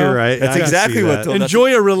Yeah, that. you're right. That's I can exactly see what. that.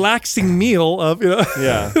 Enjoy a relaxing meal of of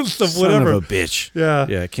Son whatever. of a bitch. Yeah.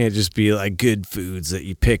 Yeah, it can't just be like good foods that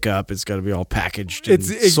you pick up. It's got to be all packaged and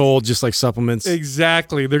It's sold just like supplements.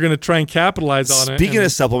 Exactly. They're going to try and capitalize on it. Speaking and-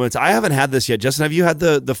 of supplements, I haven't had this yet. Justin, have you had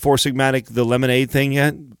the Four Sigmatic, the lemonade thing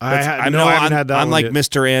yet? I haven't had that I'm one like yet.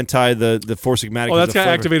 Mr. Anti the Four Sigmatic. Oh, that's the got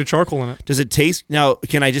flavor. activated charcoal in it. Does it taste now?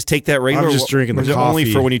 Can I just take that regular? I'm just drinking or the is it only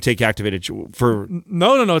coffee. for when you take activated for.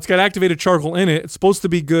 No. It's got activated charcoal in it. It's supposed to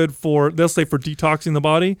be good for, they'll say, for detoxing the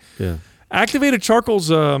body. Yeah. Activated charcoal's,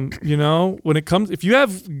 when it comes, if you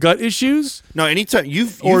have gut issues, No, anytime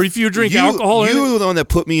if you drink alcohol, you were the one that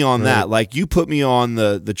put me on that. Like you put me on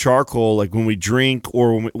the charcoal. Like when we drink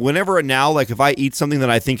or whenever now, like if I eat something that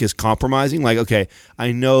I think is compromising, like okay,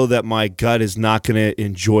 I know that my gut is not going to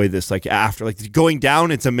enjoy this. Like after, like going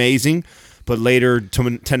down, it's amazing, but later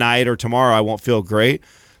tonight or tomorrow, I won't feel great.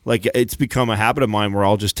 Like it's become a habit of mine where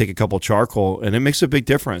I'll just take a couple charcoal, and it makes a big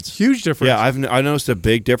difference. Huge difference. Yeah, I noticed a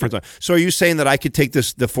big difference. So are you saying that I could take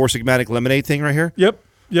the Four Sigmatic lemonade thing right here? Yep.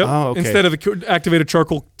 Oh, okay. Instead of the activated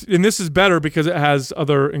charcoal, and this is better because it has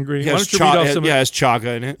other ingredients. It has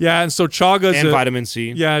chaga in it. Yeah, and so chaga and vitamin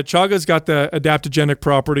C. Yeah, chaga's got the adaptogenic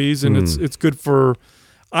properties, and it's good for.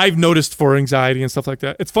 I've noticed for anxiety and stuff like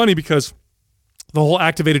that. It's funny because the whole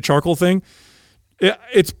activated charcoal thing.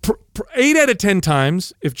 It's 8 out of 10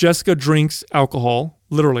 times if Jessica drinks alcohol,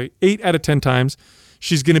 literally 8 out of 10 times,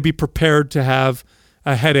 she's going to be prepared to have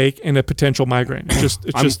a headache and a potential migraine. It's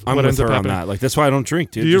just I'm what with ends up her on happening. that. Like that's why I don't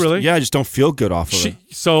drink, dude. Do you really? Yeah, I just don't feel good off of it.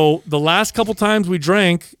 So the last couple times we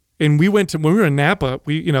drank, and we went to when we were in Napa,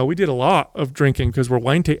 we did a lot of drinking because we're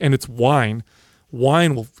and it's wine.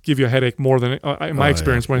 Wine will give you a headache more than in my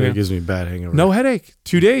experience. Yeah. More than It gives me a bad hangover. no headache.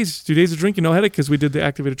 2 days of drinking, no headache because we did the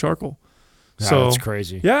activated charcoal. So that's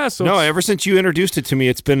crazy. Yeah. So no, ever since you introduced it to me,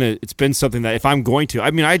 it's been something that if I'm going to,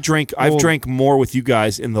 I mean, I've drank more with you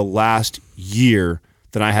guys in the last year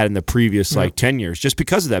than I had in the previous 10 years, just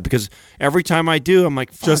because of that. Because every time I do, I'm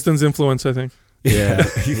like, fuck. Justin's influence, I think. Yeah,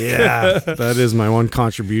 yeah, that is my one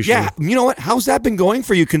contribution. Yeah, you know what? How's that been going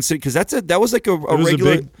for you? Because that was like a regular.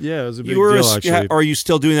 It was a big deal. Actually, or are you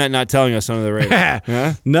still doing that, and not telling us under the radio?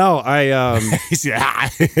 Huh? No, I yeah,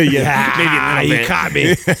 maybe a little bit. You caught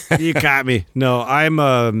me. You caught me. No,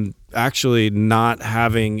 I'm actually not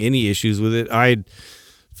having any issues with it.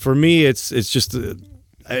 For me, it's just.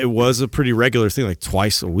 It was a pretty regular thing, like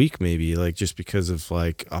twice a week, maybe, like just because of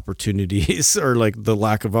like opportunities or like the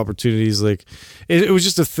lack of opportunities. Like it was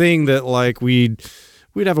just a thing that like we'd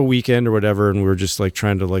have a weekend or whatever, and we were just like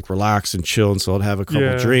trying to like relax and chill, and so I'd have a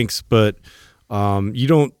couple drinks, but you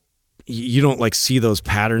don't like see those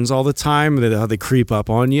patterns all the time, how they creep up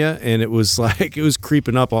on you, and it was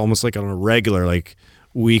creeping up almost like on a regular like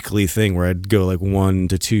weekly thing where I'd go like 1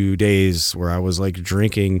 to 2 days where I was like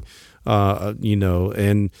drinking.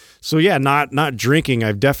 And so not drinking,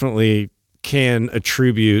 I've definitely can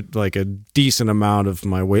attribute like a decent amount of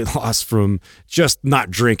my weight loss from just not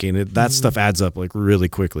drinking. That stuff adds up like really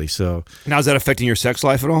quickly. So now, is that affecting your sex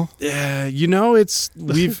life at all? Yeah,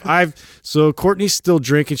 so Courtney's still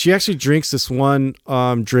drinking. She actually drinks this one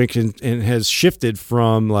drink and has shifted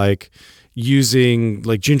from like using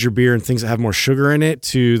like ginger beer and things that have more sugar in it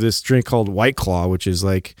to this drink called White Claw, which is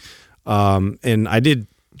like and I did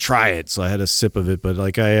try it, so I had a sip of it, but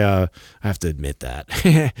like I have to admit that.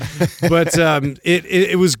 But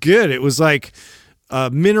it was good. It was like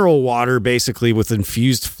mineral water basically with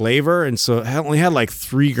infused flavor, and so it only had like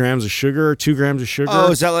 3 grams of sugar, 2 grams of sugar. Oh,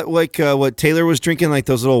 is that like what Taylor was drinking, like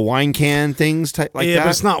those little wine can things like that? Yeah, but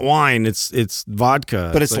it's not wine. It's vodka.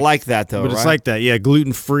 But it's like that though, But right? it's like that. Yeah,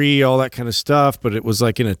 gluten free, all that kind of stuff. But it was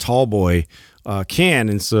like in a tall boy can,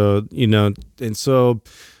 and so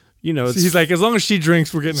he's like, as long as she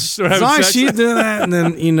drinks, we're getting. As long as she did that, and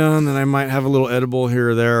then I might have a little edible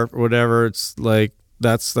here or there, or whatever. It's like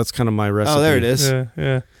that's kind of my recipe. Oh, there it is.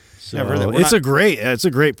 Yeah. So it's a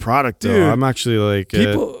great product, though. Dude, I'm actually like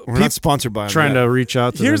we're not sponsored by him trying yet. to reach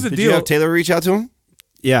out to Here's them. the Did deal. you have Taylor reach out to him?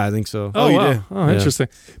 Yeah, I think so. Oh, you wow. did? Oh, Yeah. interesting.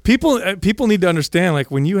 People need to understand,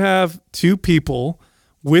 like when you have 2 people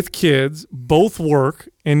with kids, both work,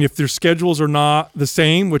 and if their schedules are not the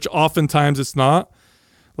same, which oftentimes it's not,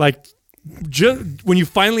 like just when you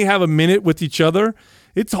finally have a minute with each other,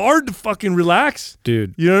 it's hard to fucking relax,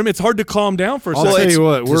 Dude. You know what I mean? It's hard to calm down for a I'll second. tell you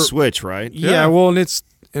what, to switch, right? Yeah, well, and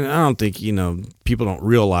I don't think, people don't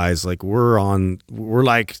realize like we're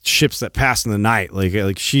like ships that pass in the night. Like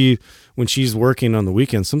when she's working on the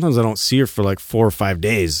weekends, sometimes I don't see her for like 4 or 5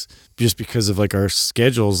 days just because of like our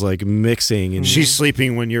schedules like mixing, and She's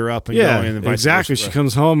sleeping when you're up and going, and vice exactly. versa. She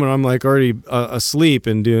comes home and I'm like already asleep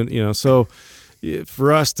and doing, so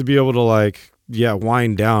for us to be able to like,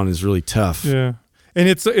 wind down is really tough. Yeah. And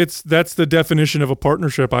that's the definition of a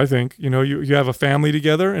partnership, I think. You have a family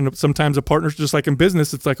together, and sometimes a partnership, just like in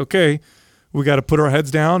business, it's like, okay, we got to put our heads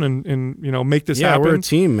down and make this happen. We're a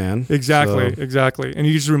team, man. Exactly. And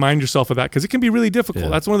you just remind yourself of that because it can be really difficult.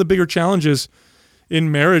 That's one of the bigger challenges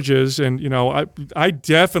in marriages. And, I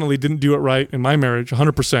definitely didn't do it right in my marriage,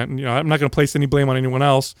 100%. And, I'm not going to place any blame on anyone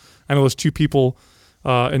else. I know there's 2 people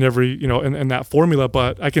in every, in that formula,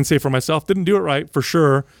 but I can say for myself, didn't do it right for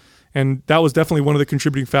sure. And that was definitely one of the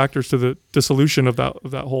contributing factors to the dissolution of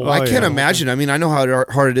that whole. I can't imagine. I mean, I know how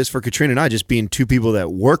hard it is for Katrina and I, just being two people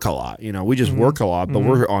that work a lot. You know, we just work a lot, but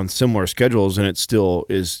we're on similar schedules, and it still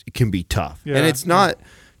it can be tough. Yeah. And it's not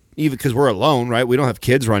even because we're alone, right? We don't have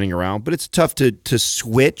kids running around, but it's tough to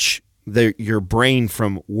switch your brain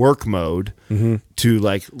from work mode to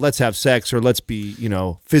like, let's have sex or let's be,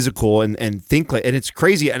 physical and think like, and it's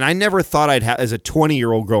crazy. And I never thought I'd have, as a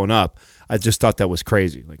 20-year-old growing up, I just thought that was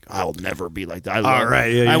crazy. Like, I'll never be like that.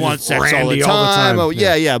 I want sex all the time. Oh,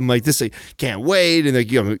 yeah. I'm like, this, I can't wait. And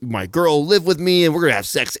like, my girl will live with me and we're going to have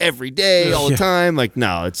sex every day, all the time. Like,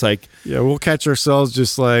 no, it's like. Yeah, we'll catch ourselves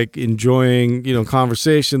just like enjoying,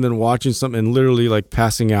 conversation, then watching something and literally like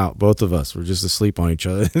passing out. Both of us. We're just asleep on each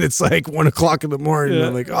other. And it's like 1 o'clock in the morning. And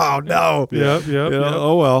I'm like, oh, no. Yeah.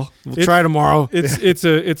 Oh, well. We'll try tomorrow.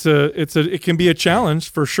 It can be a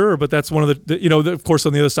challenge for sure, but that's one of the of course,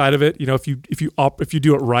 on the other side of it, if you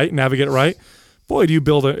do it right, navigate it right, boy, do you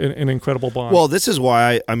build an incredible bond. Well, this is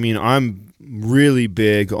why I'm really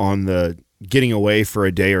big on the getting away for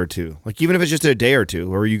a day or two. Like, even if it's just a day or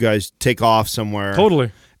two, or you guys take off somewhere,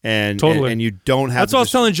 totally, and you don't have. That's what I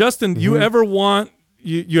was telling Justin. You ever want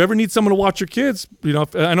you ever need someone to watch your kids?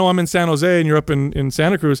 I know I'm in San Jose and you're up in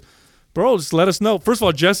Santa Cruz. Bro, just let us know. First of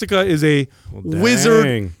all, Jessica is a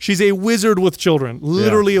wizard. She's a wizard with children.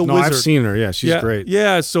 Literally a wizard. I've seen her. Yeah, she's great.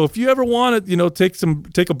 Yeah, so if you ever want to,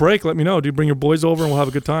 take a break, let me know. Do you bring your boys over and we'll have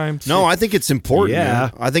a good time? No, I think it's important. Yeah.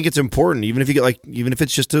 Man. I think it's important. Even if you get even if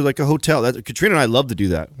it's just a hotel. Katrina and I love to do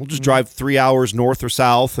that. We'll just drive 3 hours north or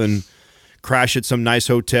south and crash at some nice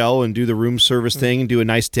hotel and do the room service thing and do a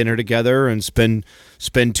nice dinner together and spend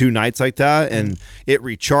 2 nights like that, and it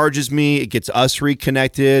recharges me. It gets us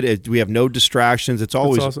reconnected. We have no distractions. It's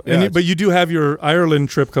always awesome. But you do have your Ireland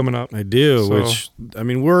trip coming up. I do, which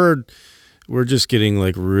we're just getting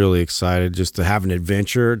like really excited just to have an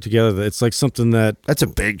adventure together. It's like something that's a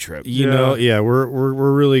big trip. We're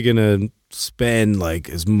really gonna spend like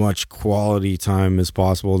as much quality time as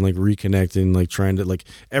possible and like reconnecting, like trying to like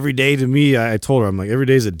every day. To me, I told her, I'm like, every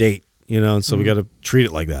day is a date, and so we got to treat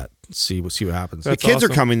it like that. See what happens. The kids are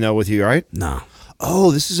coming though with you, right? No.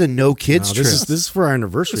 Oh, this is a no kids trip. This is for our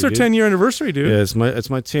anniversary. It's our 10-year anniversary, dude. Yeah, it's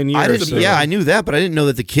my 10 years. I knew that, but I didn't know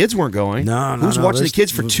that the kids weren't going. No. Who's watching the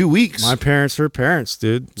kids for 2 weeks? My parents, her parents,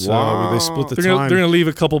 dude. So wow. They split the time. They're gonna leave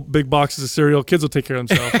a couple big boxes of cereal. Kids will take care of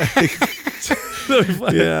themselves.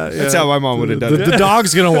 Yeah. That's how my mom would have done it. The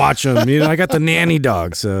dog's gonna watch them. I got the nanny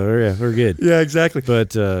dog, so yeah, we're good. Yeah, exactly.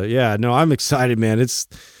 But I'm excited, man.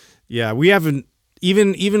 We haven't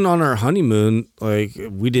even on our honeymoon, like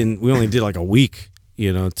we only did like a week,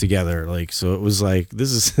 together. Like, so it was like,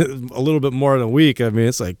 this is a little bit more than a week. I mean,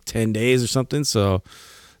 it's like 10 days or something. So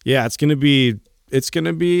yeah, it's gonna be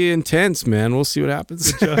intense, man. We'll see what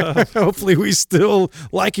happens. Hopefully we still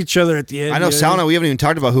like each other at the end. I know, Sal, we haven't even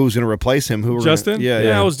talked about who's going to replace him. Justin?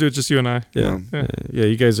 Yeah, I'll just do it, just you and I. Yeah,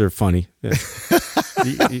 you guys are funny. Yeah.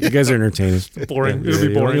 you guys are entertaining. Boring. It'll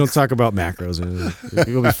be boring. You don't talk about macros.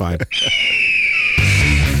 You'll be fine.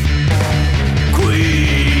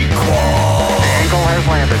 Angle has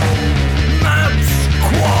landed.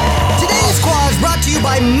 Today's Squaw is brought to you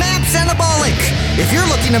by MAPS Anabolic. If you're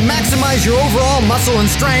looking to maximize your overall muscle and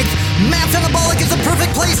strength, MAPS Anabolic is the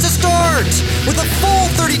perfect place to start. With a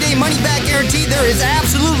full 30-day money-back guarantee, there is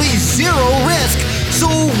absolutely zero risk. So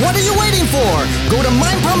what are you waiting for? Go to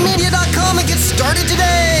mindpumpmedia.com and get started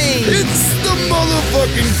today. It's the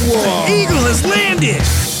motherfucking Quaw. Eagle has landed.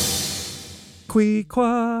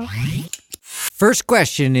 Quee-qua. First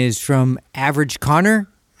question is from Average Connor.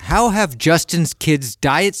 How have Justin's kids'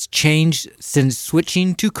 diets changed since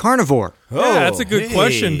switching to carnivore? Yeah, that's a good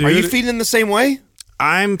question, dude. Are you feeding them the same way?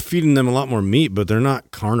 I'm feeding them a lot more meat, but they're not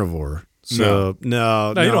carnivore. So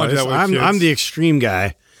no, you don't do that with kids. I'm the extreme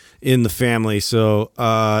guy in the family. So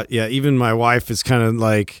even my wife is kind of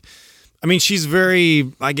like, I mean, she's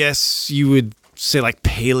very, I guess you would say like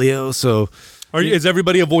paleo. So is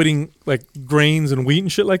everybody avoiding like grains and wheat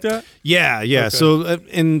and shit like that? Yeah. Okay. So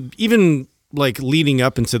and even like leading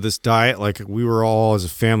up into this diet, like we were all as a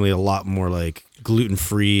family a lot more like gluten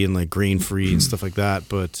free and like grain free and stuff like that.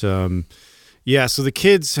 But so the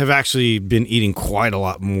kids have actually been eating quite a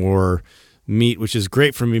lot more meat, which is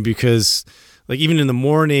great for me because like even in the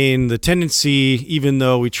morning, the tendency, even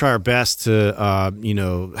though we try our best to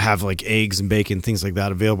have like eggs and bacon, things like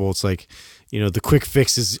that available, it's like, the quick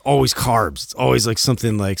fix is always carbs. It's always like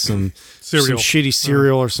something like some cereal, some shitty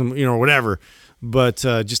cereal or some, whatever. But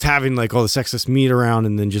just having like all this excess meat around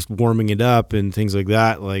and then just warming it up and things like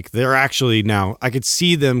that, like they're actually now I could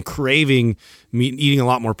see them craving meat, eating a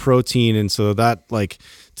lot more protein, and so that like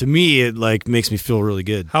to me it like makes me feel really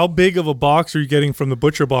good. How big of a box are you getting from the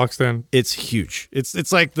butcher box then? It's huge.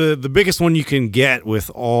 It's like the biggest one you can get with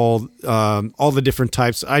all the different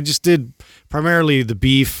types. I just did primarily the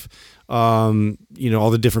beef, all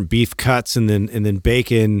the different beef cuts, and then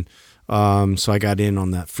bacon. So I got in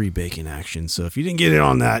on that free bacon action. So if you didn't get in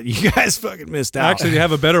on that, you guys fucking missed out. Actually, they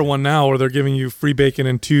have a better one now where they're giving you free bacon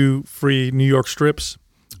and 2 free New York strips.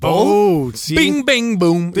 Oh, see? Bing, bang,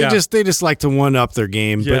 boom. They just like to one up their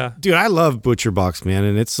game. Yeah. But dude, I love Butcher Box, man,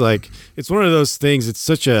 and it's like it's one of those things. It's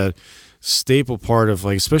such a staple part of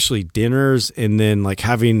like especially dinners, and then like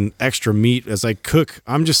having extra meat as I cook.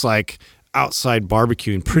 I'm just like outside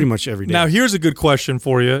barbecuing pretty much every day. Now, here's a good question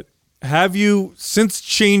for you. Have you, since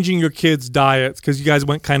changing your kids' diets, because you guys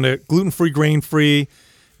went kind of gluten-free, grain-free,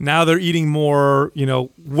 now they're eating more,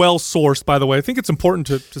 well-sourced, by the way. I think it's important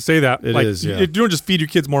to say that. It is, yeah. You don't just feed your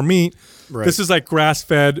kids more meat. Right. This is like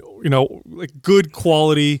grass-fed, like good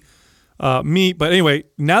quality meat. But anyway,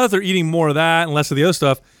 now that they're eating more of that and less of the other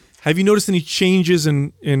stuff, have you noticed any changes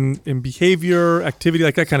in behavior, activity,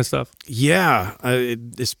 like that kind of stuff? Yeah,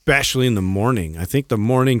 especially in the morning. I think the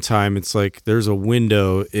morning time, it's like there's a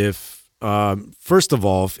window if, first of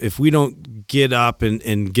all, if we don't get up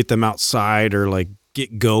and get them outside or like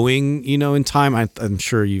get going, in time, I'm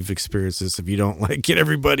sure you've experienced this. If you don't like get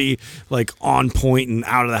everybody like on point and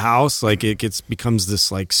out of the house, like it becomes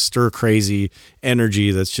this like stir crazy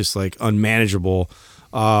energy that's just like unmanageable.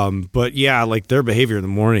 But yeah, like their behavior in the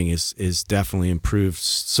morning is definitely improved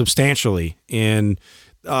substantially. And,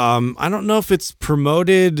 I don't know if it's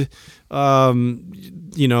promoted,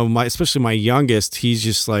 especially my youngest, he's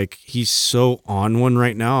just like, he's so on one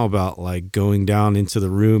right now about like going down into the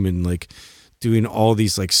room and like doing all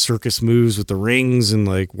these like circus moves with the rings and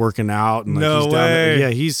like working out. And like No he's down way. there. Yeah,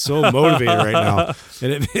 he's so motivated right now.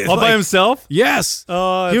 And All by himself? Yes.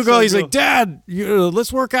 Oh, that's He'll go, so he's cool. like, Dad,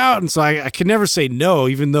 let's work out. And so I can never say no,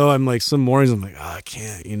 even though I'm like, some mornings I'm like, oh, I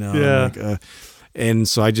can't, Yeah. I'm like, and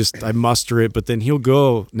so I muster it, but then he'll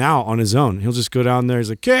go now on his own. He'll just go down there. He's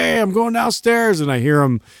like, okay, I'm going downstairs. And I hear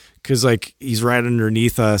him because like he's right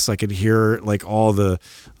underneath us. I could hear like all the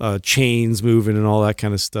chains moving and all that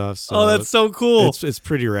kind of stuff. So That's so cool. It's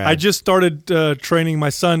pretty rad. I just started training my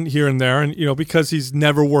son here and there, and because he's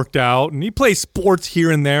never worked out, and he plays sports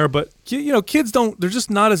here and there, but kids they're just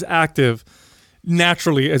not as active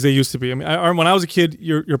naturally as they used to be. I mean, when I was a kid,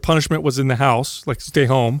 your punishment was in the house, like stay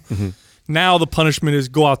home. Mm-hmm. Now the punishment is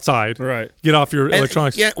go outside, Right. Get off your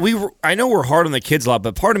electronics. Yeah, I know we're hard on the kids a lot,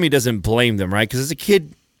 but part of me doesn't blame them, right? Because as a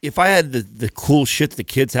kid, if I had the cool shit that the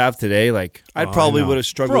kids have today, like I probably would have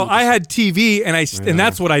struggled. Bro, with I this. had TV, and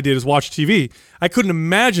that's what I did is watch TV. I couldn't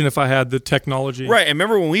imagine if I had the technology. Right, and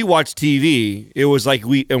remember when we watched TV, it was like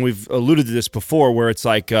we've alluded to this before, where it's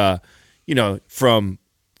like, from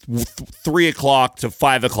 3 o'clock to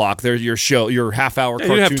 5 o'clock. There's your half hour. Yeah,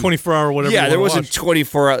 cartoon. you have 24 hour whatever. Yeah, you there wanna wasn't watch.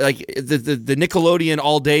 24 like the Nickelodeon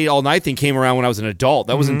all day all night thing came around when I was an adult.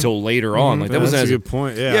 That wasn't until later on. Like that That's wasn't a as good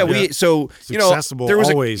point. Yeah. accessible there was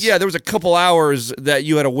always. There was a couple hours that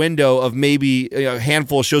you had a window of maybe a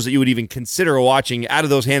handful of shows that you would even consider watching. Out of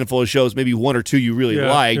those handful of shows, maybe 1 or 2 you really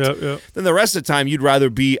liked. Yeah. Then the rest of the time you'd rather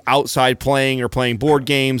be outside playing or playing board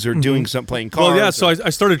games or doing something, playing cards. Well, yeah. So I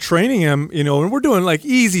started training him, and we're doing like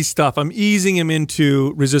easy stuff. I'm easing him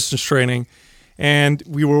into resistance training, and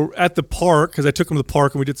we were at the park because I took him to the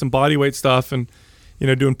park and we did some body weight stuff and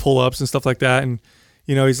doing pull ups and stuff like that. And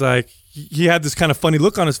he's like, he had this kind of funny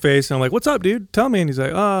look on his face, and I'm like, "What's up, dude? Tell me." And he's like,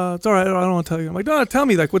 it's all right. I don't want to tell you." I'm like, "No, tell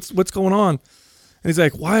me. Like, what's going on?" And he's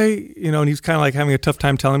like, "Why?" And he's kind of like having a tough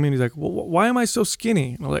time telling me. And he's like, "Well, why am I so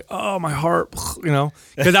skinny?" And I'm like, "Oh, my heart,"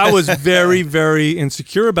 because I was very, very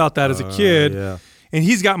insecure about that as a kid. Yeah. And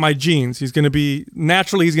he's got my genes. He's going to be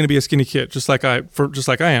a skinny kid, just like I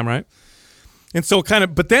am, right? And so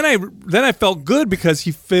but then I felt good because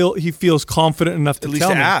he feels confident enough to At least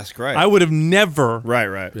tell to me. ask, right. I would have never.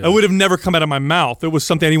 Right. I would have never come out of my mouth. It was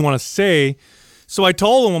something I didn't want to say. So I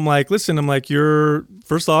told him, I'm like, listen, you're,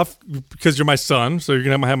 first off, because you're my son, so you're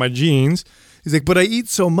going to have my genes. He's like, but I eat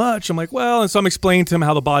so much. I'm like, well, and so I'm explaining to him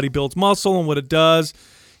how the body builds muscle and what it does.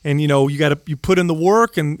 And, you put in the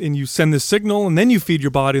work and you send this signal and then you feed your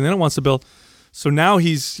body and then it wants to build. So now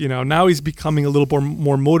he's becoming a little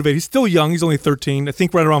more motivated. He's still young. He's only 13. I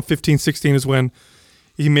think right around 15, 16 is when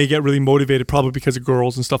he may get really motivated, probably because of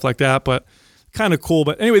girls and stuff like that, but kind of cool.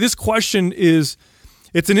 But anyway, this question it's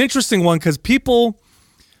an interesting one because people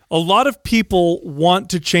a lot of people want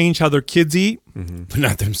to change how their kids eat, but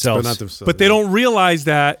not themselves. but they don't realize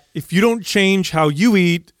that if you don't change how you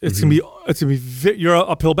eat, it's gonna be you're an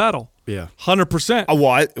uphill battle. Yeah.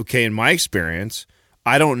 100%. Okay, in my experience,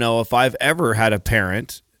 I don't know if I've ever had a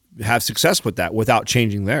parent have success with that without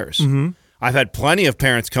changing theirs. I've had plenty of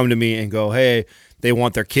parents come to me and go, hey, they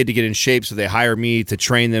want their kid to get in shape, so they hire me to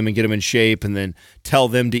train them and get them in shape and then tell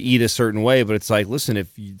them to eat a certain way. But it's like, listen, if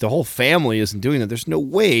the whole family isn't doing that, there's no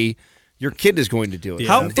way your kid is going to do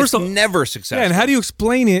it. First of all, never successful. Yeah, and how do you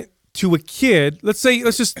explain it to a kid? Let's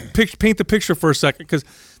just paint the picture for a second, because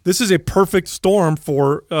this is a perfect storm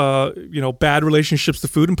for bad relationships to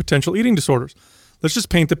food and potential eating disorders. Let's just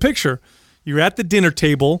paint the picture. You're at the dinner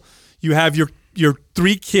table. You have your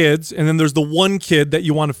 3 kids, and then there's the one kid that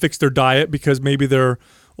you want to fix their diet because maybe they're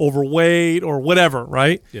overweight or whatever,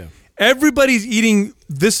 right? Yeah. Everybody's eating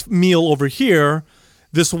this meal over here.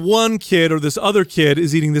 This one kid or this other kid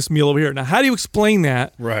is eating this meal over here. Now, how do you explain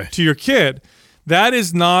that to your kid? That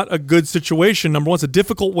is not a good situation. Number one, it's a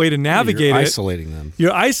difficult way to navigate You're it. isolating them.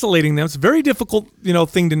 You're isolating them. It's a very difficult,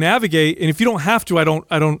 thing to navigate. And if you don't have to, I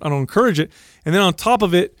don't encourage it. And then on top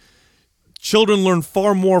of it, children learn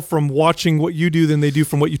far more from watching what you do than they do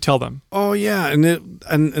from what you tell them. Oh yeah, and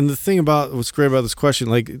the thing about what's great about this question,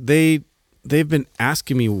 like they've been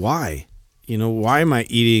asking me why. Why am I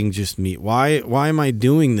eating just meat? Why am I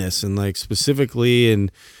doing this? And like specifically,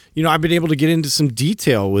 and I've been able to get into some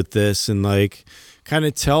detail with this and like kind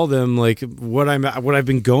of tell them like what I've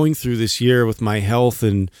been going through this year with my health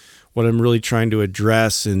and what I'm really trying to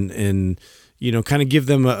address and kind of give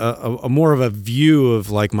them a more of a view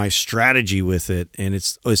of like my strategy with it. And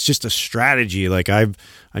it's just a strategy. Like I'm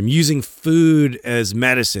using food as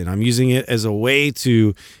medicine. I'm using it as a way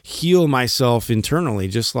to heal myself internally,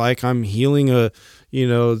 just like I'm healing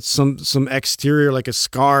some exterior, like a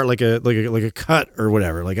scar, like a cut or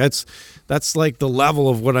whatever. Like that's like the level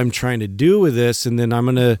of what I'm trying to do with this. And then I'm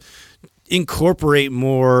going to incorporate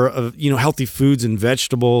more of healthy foods and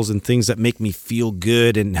vegetables and things that make me feel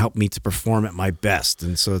good and help me to perform at my best.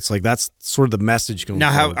 And so it's like that's sort of the message going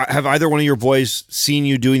now. forward. Have either one of your boys seen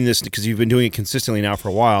you doing this, because you've been doing it consistently now for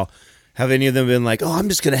a while? Have any of them been like, oh, I'm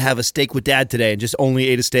just going to have a steak with Dad today, and just only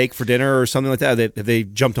ate a steak for dinner or something like that? Have they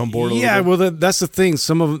jumped on board a little bit? Well, that's the thing.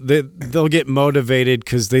 Some of them, they'll get motivated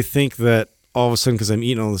because they think that all of a sudden, because I'm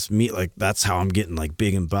eating all this meat, like that's how I'm getting like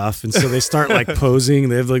big and buff. And so they start like posing.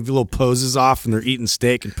 They have like the little poses off and they're eating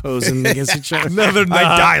steak and posing against each other. No, they're not.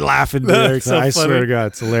 I die laughing, dude. That's so I funny. swear to God,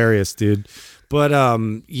 it's hilarious, dude. But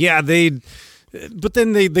but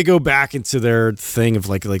then they go back into their thing of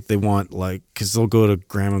like they want like, because they'll go to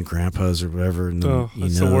grandma and grandpa's or whatever, and then,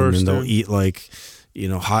 that's the worst, and then they'll dude. eat like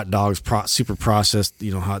hot dogs, super processed,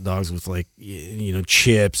 hot dogs with like,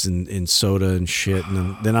 chips and soda and shit.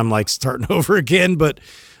 And then I'm like starting over again. But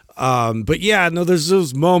yeah, no, there's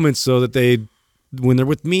those moments though that when they're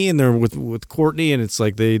with me and they're with Courtney, and it's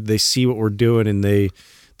like they see what we're doing and they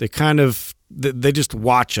kind of, they just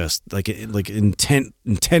watch us like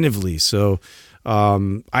attentively. So,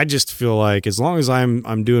 I just feel like as long as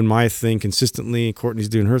I'm doing my thing consistently, Courtney's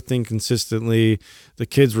doing her thing consistently, the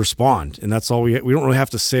kids respond, and that's all we don't really have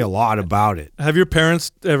to say a lot about it. Have your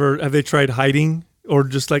parents have they tried hiding or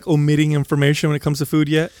just like omitting information when it comes to food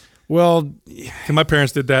yet? Well, My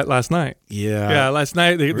parents did that last night. yeah, Last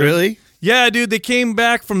night. Really? Yeah, dude. They came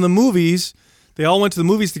back from the movies. They all went to the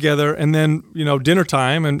movies together, and then dinner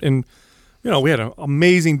time, and we had an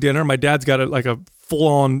amazing dinner. My dad's got a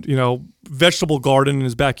full-on vegetable garden in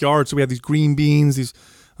his backyard, so we had these green beans, these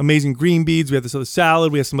amazing green beans. We had this other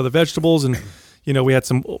salad. We had some other vegetables, and we had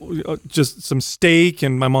some just some steak,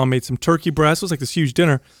 and my mom made some turkey breast. It was like this huge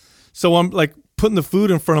dinner. So I'm like putting the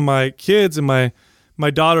food in front of my kids, and my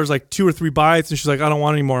daughter's like 2 or 3 bites, and she's like, I don't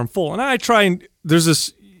want any more. I'm full. And I try, and there's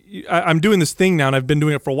this. I'm doing this thing now, and I've been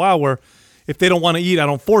doing it for a while, where if they don't want to eat, I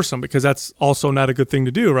don't force them, because that's also not a good thing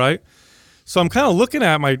to do, right? So I'm kind of looking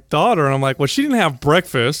at my daughter, and I'm like, well, she didn't have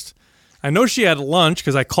breakfast. I know she had lunch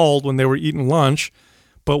because I called when they were eating lunch.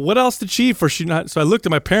 But what else did she eat for she not? So I looked at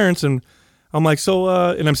my parents, and I'm like,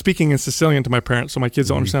 and I'm speaking in Sicilian to my parents, so my kids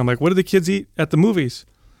don't understand. I'm like, what did the kids eat at the movies?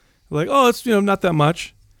 They're like, oh, it's not that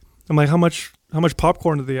much. I'm like, how much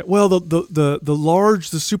popcorn did they eat? Well,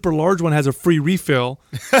 the super large one has a free refill,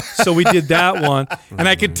 so we did that one. And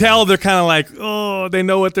I could tell they're kind of like, oh, they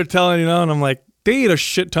know what they're telling, And I'm like, they ate a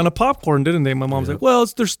shit ton of popcorn, didn't they? My mom's like, well,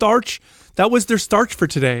 it's their starch. that was their starch for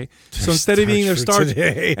today. So instead of eating their starch,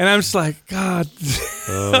 and I'm just like, God,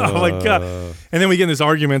 oh my God. And then we get in these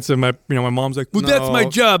arguments, and my mom's like, well, that's my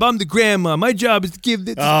job. I'm the grandma. My job is to give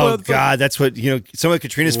this. Oh God, that's what some of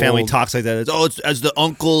Katrina's family talks like that. It's as the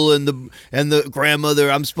uncle and the grandmother,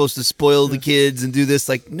 I'm supposed to spoil the kids and do this.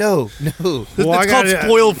 Like, no. Well, it's called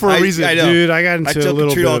spoiled for a reason. I know. Dude, I got into a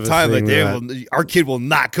little bit all of the a time. thing Like, our kid will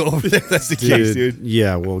not go over there. That's the case, dude.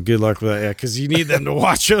 Yeah, well, good luck with that. Yeah, because you need them to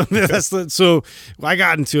watch them. So I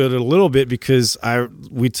got into it a little bit because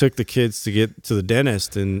we took the kids to get to the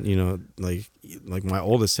dentist, and like my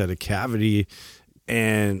oldest had a cavity,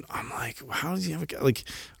 and I'm like, how does he have a like?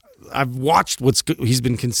 I've watched he's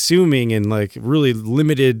been consuming and like really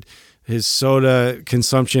limited his soda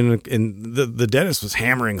consumption, and the dentist was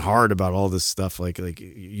hammering hard about all this stuff, like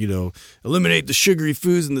eliminate the sugary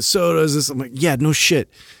foods and the sodas. I'm like, yeah, no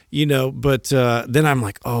shit, But then I'm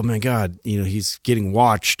like, oh my God, he's getting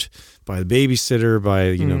watched by the babysitter,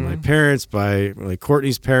 by my parents, by like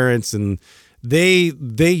Courtney's parents, and they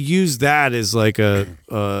use that as like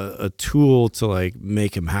a tool to like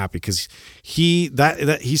make him happy, because he's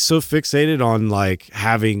so fixated on like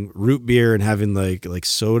having root beer and having like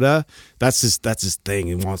soda. That's his thing.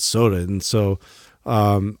 He wants soda. And so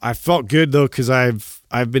I felt good though, because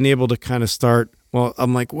I've been able to kind of start. Well,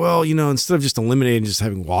 I'm like, well, instead of just eliminating just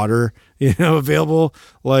having water available,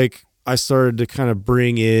 like I started to kind of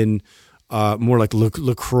bring in more like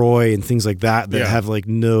LaCroix and things like that have like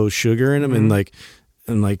no sugar in them, and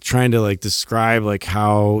like trying to like describe like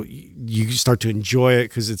how you start to enjoy it,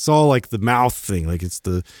 because it's all like the mouth thing, like it's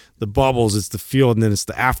the bubbles, it's the feel, and then it's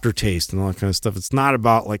the aftertaste and all that kind of stuff. It's not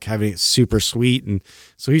about like having it super sweet. And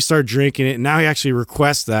so he started drinking it, and now he actually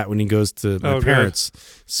requests that when he goes to my parents.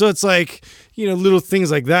 So it's like little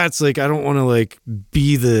things like that. It's like I don't want to like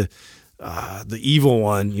be the evil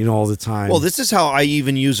one, all the time. Well, this is how I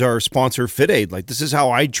even use our sponsor Fit Aid. Like, this is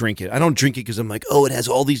how I drink it. I don't drink it because I'm like, oh, it has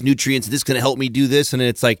all these nutrients. This is going to help me do this. And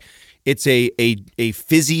it's like, it's a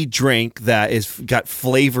fizzy drink that is got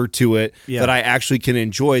flavor to it that I actually can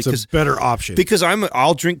enjoy. It's a better option. Because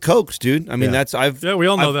I'll drink Cokes, dude. I mean, we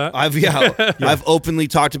all know that. I've openly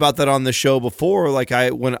talked about that on the show before. Like I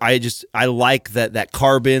like that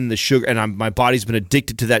carbon, the sugar, and my body's been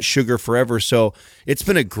addicted to that sugar forever. So it's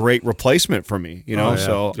been a great replacement for me.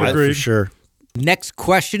 So for sure. Next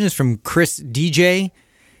question is from Chris DJ.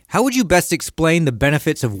 How would you best explain the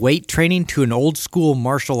benefits of weight training to an old school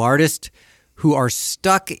martial artist who are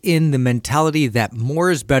stuck in the mentality that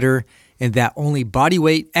more is better and that only body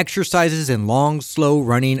weight exercises and long, slow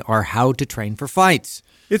running are how to train for fights?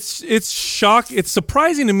 It's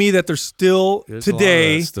surprising to me that there's still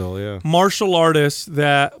today martial artists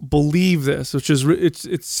that believe this, which is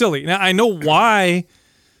it's silly. Now I know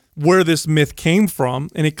where this myth came from,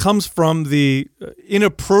 and it comes from the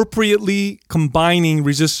inappropriately combining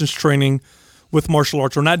resistance training with martial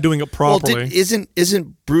arts or not doing it properly. Well,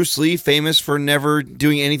 isn't Bruce Lee famous for never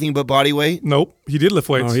doing anything but body weight? Nope, he did lift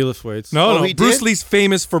weights. Oh, he lift weights. No, Bruce Lee's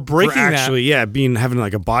famous for breaking that. Actually, having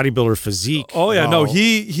like a bodybuilder physique. Oh yeah, no,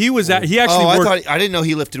 he was at he actually. I didn't know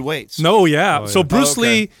he lifted weights. No, yeah. So Bruce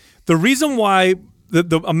Lee, the reason why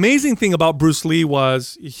the amazing thing about Bruce Lee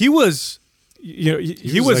was he was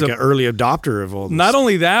like an early adopter of all this. Not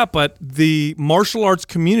only that, but the martial arts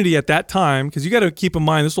community at that time, because you got to keep in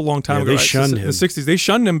mind, this was a long time ago. They shunned him. In the 60s. They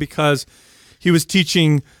shunned him because he was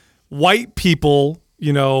teaching white people,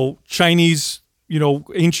 Chinese,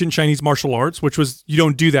 ancient Chinese martial arts, which was, you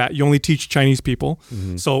don't do that. You only teach Chinese people.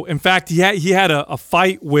 Mm-hmm. So, in fact, he had a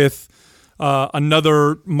fight with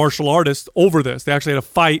another martial artist over this. They actually had a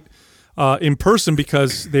fight in person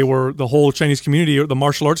because the whole Chinese community, or the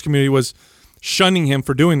martial arts community, was shunning him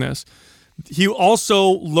for doing this. He also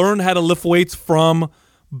learned how to lift weights from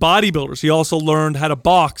bodybuilders. He also learned how to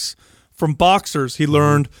box from boxers. He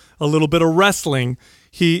learned a little bit of wrestling.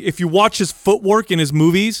 If you watch his footwork in his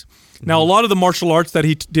movies, now a lot of the martial arts that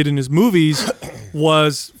he did in his movies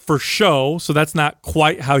was for show, so that's not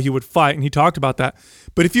quite how he would fight, and he talked about that.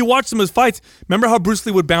 But if you watch some of his fights, remember how Bruce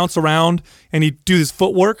Lee would bounce around and he'd do his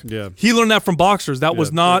footwork? Yeah. He learned that from boxers. That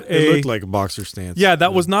was not it looked like a boxer stance. Yeah,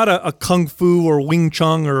 that was not a Kung Fu or Wing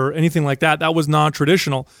Chun or anything like that. That was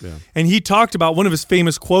non-traditional. Yeah. And he talked about, one of his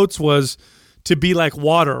famous quotes was, to be like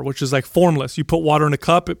water, which is like formless. You put water in a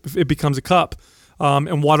cup, it becomes a cup.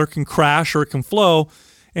 And water can crash or it can flow.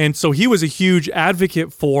 And so he was a huge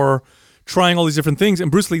advocate for trying all these different things.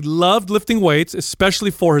 And Bruce Lee loved lifting weights,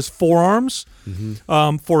 especially for his forearms,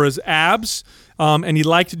 for his abs, and he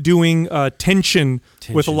liked doing tension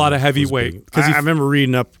with a lot of heavy weight. I remember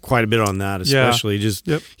reading up quite a bit on that, especially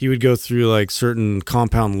he would go through like certain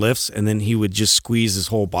compound lifts, and then he would just squeeze his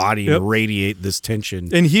whole body and radiate this tension.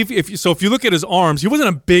 And if you look at his arms, he wasn't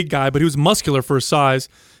a big guy, but he was muscular for his size.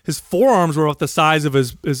 His forearms were about the size of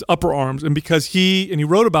his upper arms, and because he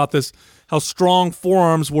wrote about this, how strong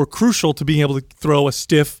forearms were crucial to being able to throw a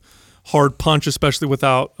stiff, hard punch, especially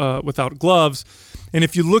without gloves. And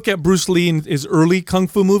if you look at Bruce Lee in his early kung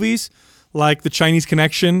fu movies, like The Chinese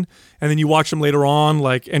Connection, and then you watch him later on,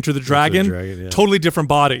 like Enter the Dragon, totally different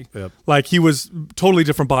body. Yep. Like he was totally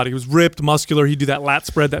different body. He was ripped, muscular. He'd do that lat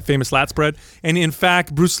spread, that famous lat spread. And in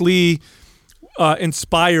fact, Bruce Lee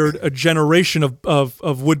inspired a generation of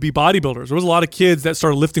would-be bodybuilders. There was a lot of kids that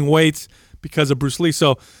started lifting weights because of Bruce Lee.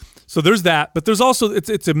 So there's that. But there's also,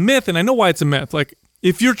 it's a myth, and I know why it's a myth. Like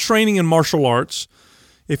if you're training in martial arts,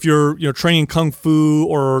 if you're training kung fu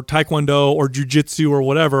or taekwondo or jiu-jitsu or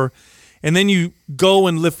whatever, and then you go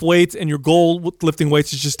and lift weights, and your goal with lifting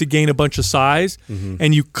weights is just to gain a bunch of size,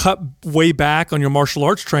 and you cut way back on your martial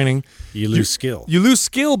arts training, you lose skill. You lose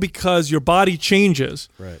skill because your body changes.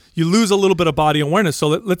 Right. You lose a little bit of body awareness. So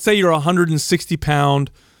let's say you're a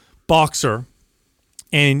 160-pound boxer,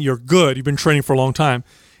 and you're good. You've been training for a long time.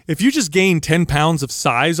 If you just gain 10 pounds of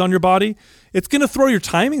size on your body, it's going to throw your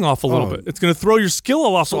timing off a little bit. It's going to throw your skill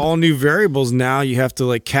off. So all new variables now you have to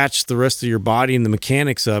like catch the rest of your body and the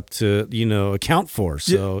mechanics up to, account for.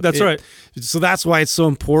 So that's right. So that's why it's so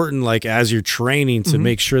important, like as you're training, to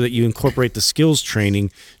make sure that you incorporate the skills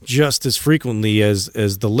training just as frequently as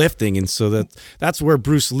the lifting. And so that's where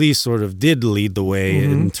Bruce Lee sort of did lead the way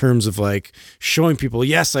in terms of like showing people,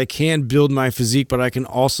 yes, I can build my physique, but I can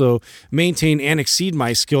also maintain and exceed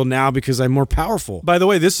my skill now because I'm more powerful. By the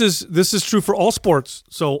way, this is true for all sports.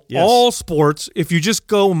 So all sports, if you just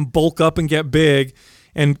go and bulk up and get big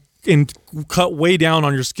and cut way down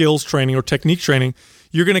on your skills training or technique training,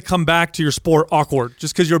 you're going to come back to your sport awkward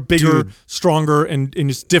just because you're bigger, stronger, and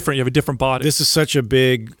it's different. You have a different body. This is such a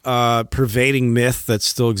big pervading myth that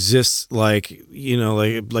still exists. Like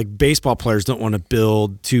baseball players don't want to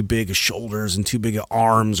build too big of shoulders and too big of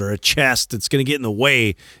arms or a chest. It's going to get in the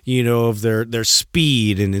way, of their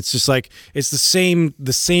speed. And it's just like it's the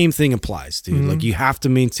same thing applies, dude. Like you have to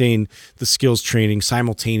maintain the skills training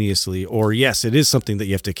simultaneously, or yes, it is something that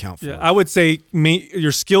you have to account for. Yeah, I would say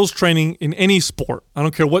your skills training in any sport, I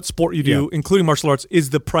don't care what sport you do, including martial arts, is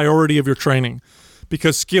the priority of your training,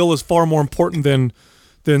 because skill is far more important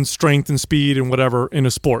than strength and speed and whatever in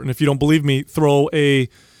a sport. And if you don't believe me, throw a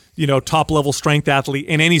top level strength athlete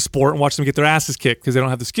in any sport and watch them get their asses kicked because they don't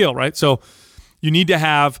have the skill, right? So you need to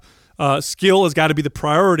have skill has got to be the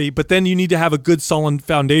priority, but then you need to have a good solid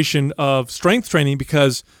foundation of strength training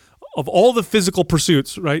because of all the physical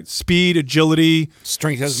pursuits, right? Speed, agility,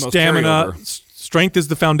 strength has the most stamina. carryover. Strength is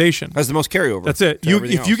the foundation. Has the most carryover. That's it.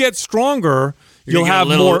 If you get stronger, you'll have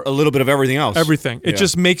a little bit of everything else. Everything. It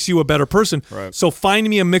just makes you a better person. Right. So find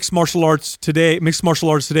me a mixed martial arts today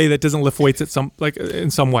that doesn't lift weights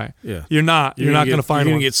in some way. Yeah. You're not going to find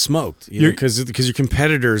you're one. Going to get smoked because your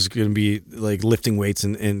competitor is going to be like lifting weights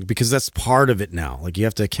and because that's part of it now. Like you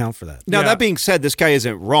have to account for that. Now that being said, this guy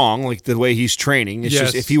isn't wrong. Like the way he's training, it's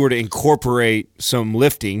just if he were to incorporate some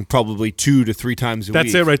lifting, probably 2 to 3 times a week.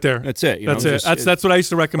 That's it right there. That's it. That's it. That's what I used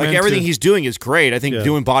to recommend. Like everything he's doing is great. I think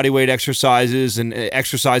doing body weight exercises and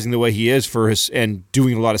exercising the way he is and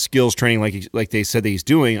doing a lot of skills training like they said that he's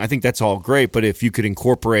doing, I think that's all great. But if you could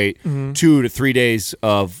incorporate 2 to 3 days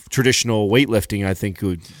of traditional weightlifting, I think it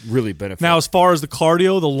would really benefit. Now, as far as the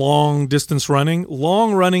cardio, the long distance running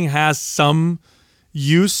has some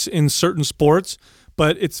use in certain sports,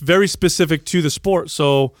 but it's very specific to the sport.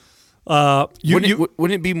 So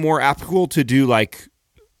wouldn't it be more applicable to do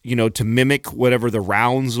to mimic whatever the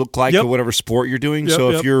rounds look like or whatever sport you're doing?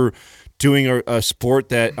 If you're doing a sport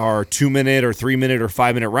that are 2-minute or 3-minute or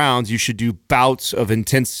 5-minute rounds, you should do bouts of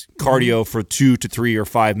intense cardio for 2 to 3 or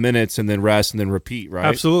 5 minutes and then rest and then repeat, right?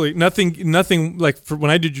 Absolutely. Nothing like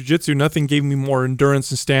when I did jiu-jitsu, nothing gave me more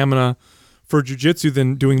endurance and stamina for jiu-jitsu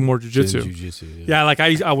than doing more jiu-jitsu. Like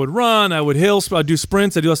I would run, I would hill, I'd do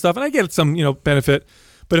sprints, I'd do all stuff, and I get some, benefit.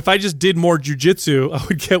 But if I just did more jiu-jitsu, I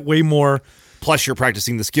would get way more. Plus, you're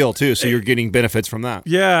practicing the skill, too, so you're getting benefits from that.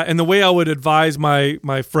 Yeah, and the way I would advise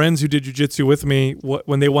my friends who did jiu-jitsu with me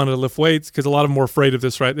when they wanted to lift weights, because a lot of them were afraid of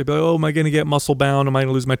this, right? They'd be like, am I going to get muscle bound? Am I going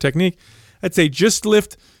to lose my technique? I'd say just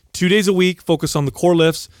lift 2 days a week, focus on the core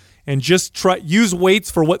lifts, and just use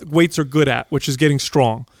weights for what weights are good at, which is getting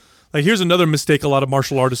strong. Like here's another mistake a lot of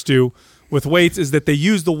martial artists do with weights is that they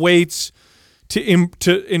use the weights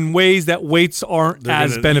in ways that weights aren't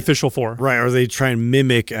as beneficial for. Right, or they try and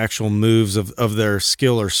mimic actual moves of their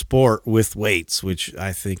skill or sport with weights, which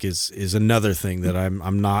I think is another thing that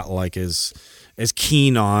I'm not like as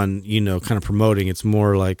keen on, kind of promoting. It's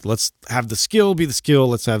more like, let's have the skill be the skill.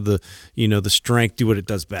 Let's have the, the strength do what it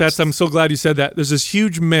does best. I'm so glad you said that. There's this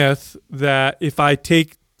huge myth that if I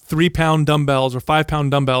take 3-pound dumbbells or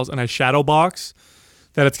 5-pound dumbbells and I shadow box,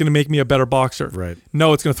 that it's going to make me a better boxer. Right.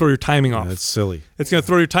 No, it's going to throw your timing off. That's silly. It's going to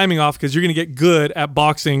throw your timing off because you're going to get good at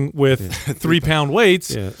boxing with 3-pound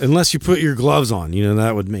weights. Yeah, unless you put your gloves on,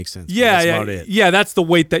 that would make sense. Yeah, that's about it. Yeah, that's the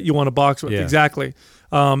weight that you want to box with. Yeah. Exactly.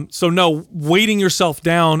 So no, weighting yourself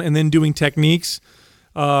down and then doing techniques,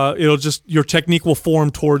 your technique will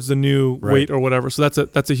form towards the new weight or whatever. So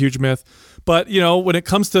that's a huge myth. But when it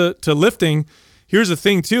comes to lifting, here's the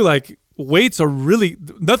thing too, like weights are really,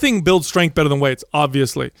 nothing builds strength better than weights,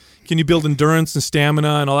 obviously. Can you build endurance and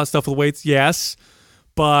stamina and all that stuff with weights? Yes.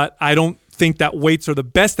 But I don't think that weights are the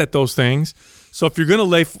best at those things. So if you're going to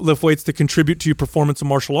lift weights to contribute to your performance in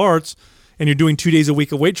martial arts, and you're doing 2 days a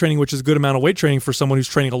week of weight training, which is a good amount of weight training for someone who's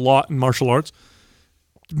training a lot in martial arts,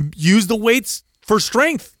 use the weights for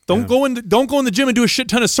strength. Don't go in the gym and do a shit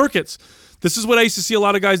ton of circuits. This is what I used to see a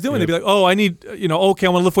lot of guys doing. They'd be like, oh, I need, okay, I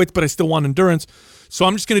want to lift weights, but I still want endurance. So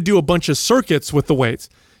I'm just going to do a bunch of circuits with the weights.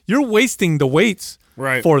 You're wasting the weights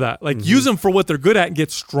for that. Like, use them for what they're good at and get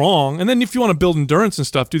strong. And then if you want to build endurance and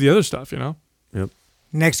stuff, do the other stuff, Yep.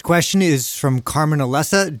 Next question is from Carmen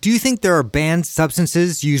Alessa. Do you think there are banned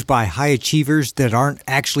substances used by high achievers that aren't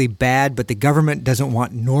actually bad, but the government doesn't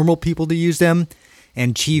want normal people to use them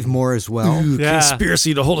and achieve more as well? Ooh,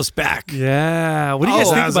 conspiracy to hold us back. Yeah. What do you guys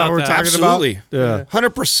think about that? Absolutely. Yeah.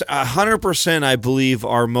 100%, I believe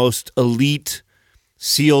our most elite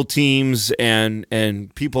SEAL teams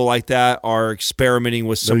and people like that are experimenting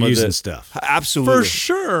with some They're of using the stuff. Absolutely, For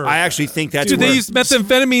sure. I actually think that's Dude, where they use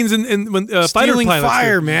methamphetamines and fighter Stealing pilots.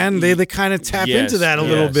 fire, do. man. They kind of tap into that a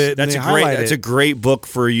little bit. That's a great book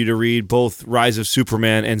for you to read, both Rise of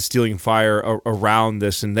Superman and Stealing Fire around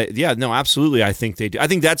this. And absolutely, I think they do. I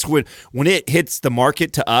think that's when it hits the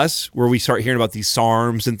market to us, where we start hearing about these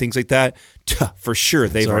SARMs and things like that. For sure,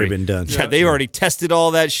 they've already been done. Yeah, they've already tested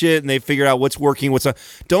all that shit and they figured out what's working, what's not.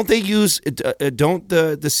 Don't they use? Don't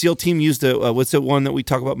the SEAL team use the what's the one that we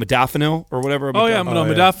talk about, modafinil or whatever?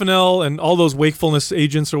 Modafinil and all those wakefulness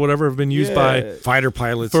agents or whatever have been used by fighter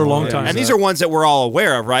pilots for a long time. And these are ones that we're all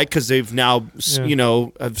aware of, right? Because they've now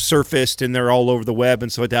have surfaced and they're all over the web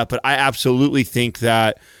and stuff like that. But I absolutely think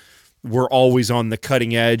that we're always on the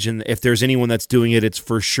cutting edge, and if there's anyone that's doing it, it's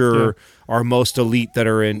for sure our most elite that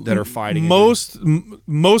are fighting. Most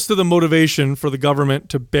of the motivation for the government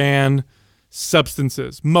to ban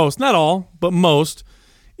substances, not all, but most,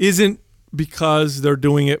 isn't because they're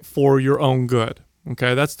doing it for your own good.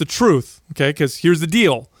 Okay, that's the truth. Okay, because here's the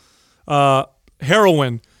deal: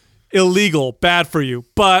 heroin, illegal, bad for you,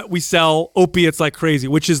 but we sell opiates like crazy,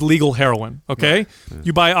 which is legal heroin. Okay,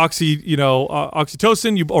 you buy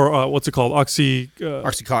oxytocin, what's it called?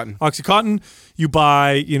 Oxycontin. Oxycontin. You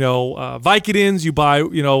buy Vicodins. You buy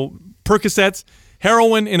Percocets.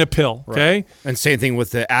 Heroin in a pill. Okay, right. And same thing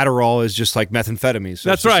with the Adderall is just like methamphetamine.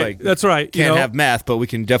 So that's right. That's right. Can't have meth, but we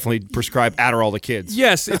can definitely prescribe Adderall to kids.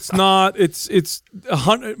 Yes, it's not. It's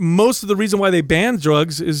most of the reason why they banned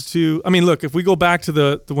drugs is to. I mean, look, if we go back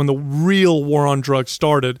to when the real war on drugs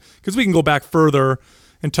started, because we can go back further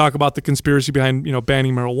and talk about the conspiracy behind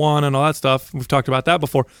banning marijuana and all that stuff. We've talked about that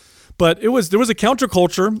before, but there was a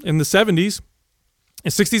counterculture in the 70s,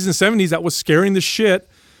 and 60s and 70s that was scaring the shit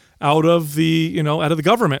out of the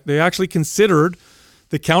government. They actually considered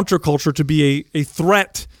the counterculture to be a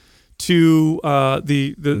threat to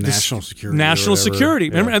the national security. National security.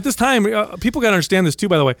 Yeah. Remember, at this time, people got to understand this too.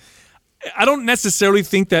 By the way, I don't necessarily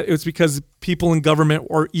think that it's because people in government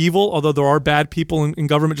are evil, although there are bad people in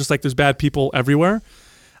government, just like there's bad people everywhere.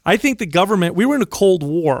 I think the government. We were in a Cold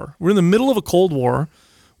War. We're in the middle of a Cold War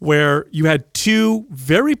where you had two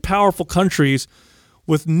very powerful countries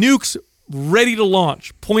with nukes ready to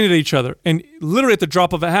launch, pointed at each other, and literally at the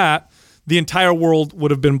drop of a hat, the entire world would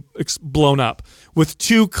have been blown up with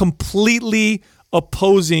two completely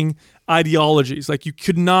opposing ideologies. Like, you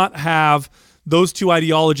could not have those two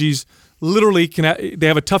ideologies. Literally, they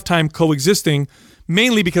have a tough time coexisting,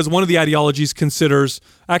 mainly because one of the ideologies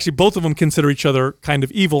both of them consider each other kind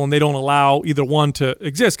of evil, and they don't allow either one to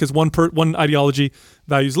exist because one ideology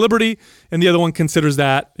values liberty, and the other one considers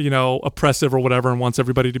that oppressive or whatever and wants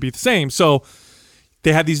everybody to be the same. So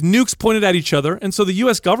they had these nukes pointed at each other, and so the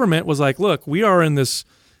U.S. government was like, "Look, we are in this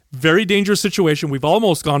very dangerous situation. We've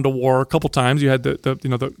almost gone to war a couple times. You had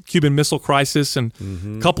the Cuban Missile Crisis and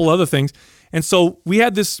a couple other things." And so we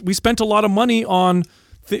spent a lot of money on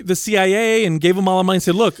the CIA and gave them all the money and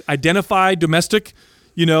said, look, identify domestic,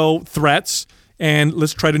 threats and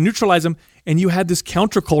let's try to neutralize them. And you had this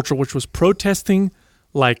counterculture, which was protesting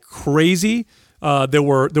like crazy. There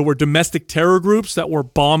were domestic terror groups that were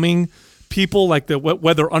bombing people, like the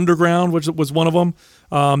Weather Underground, which was one of them.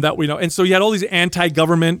 And so you had all these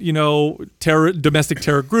anti-government, domestic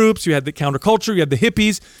terror groups. You had the counterculture. You had the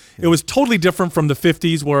hippies. It was totally different from the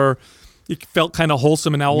 50s, where it felt kind of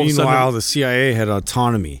wholesome. And now all of a sudden, meanwhile, the CIA had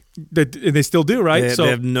autonomy. They still do, right? They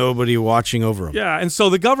have nobody watching over them. Yeah, and so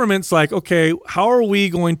the government's like, okay, how are we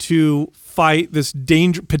going to fight this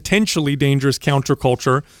potentially dangerous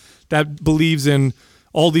counterculture that believes in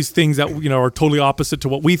all these things that are totally opposite to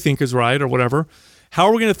what we think is right or whatever? How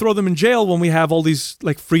are we going to throw them in jail when we have all these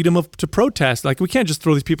like freedom to protest? Like, we can't just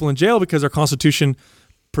throw these people in jail because our Constitution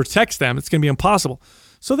protects them. It's going to be impossible.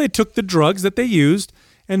 So they took the drugs that they used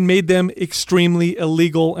and made them extremely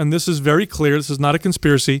illegal. And this is very clear. This is not a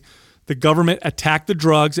conspiracy. The government attacked the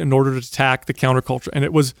drugs in order to attack the counterculture, and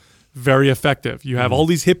it was very effective. You have all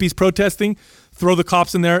these hippies protesting, throw the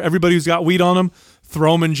cops in there. Everybody who's got weed on them,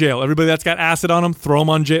 throw them in jail. Everybody that's got acid on them, throw them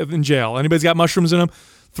in jail. Anybody's got mushrooms in them,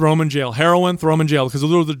 throw them in jail. Heroin, throw them in jail, because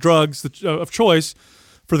those are the drugs of choice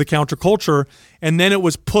for the counterculture. And then it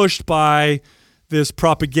was pushed by this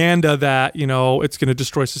propaganda that, it's going to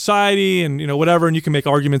destroy society and, whatever, and you can make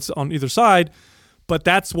arguments on either side. But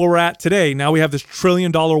that's where we're at today. Now we have this $1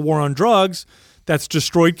 trillion war on drugs that's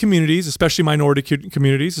destroyed communities, especially minority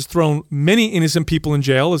communities, has thrown many innocent people in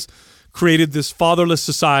jail, has created this fatherless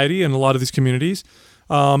society in a lot of these communities,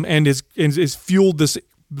 and is fueled this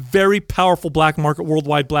very powerful black market,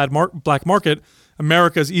 worldwide black market.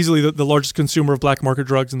 America is easily the largest consumer of black market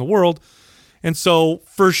drugs in the world. And so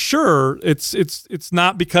for sure, it's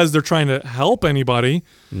not because they're trying to help anybody.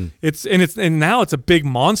 And now it's a big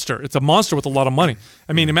monster. It's a monster with a lot of money.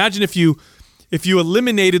 I mean, imagine if you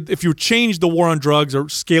changed the war on drugs or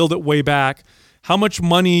scaled it way back, how much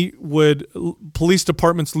money would police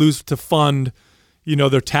departments lose to fund,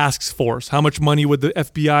 their task force? How much money would the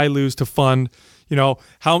FBI lose to fund?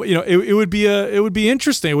 It would be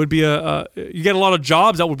interesting. It would be you get a lot of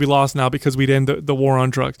jobs that would be lost now because we'd end the war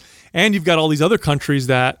on drugs. And you've got all these other countries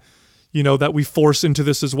that we force into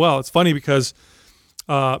this as well. It's funny because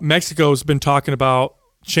Mexico's been talking about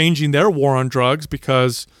changing their war on drugs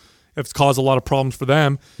because it's caused a lot of problems for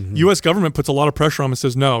them. U.S. government puts a lot of pressure on them and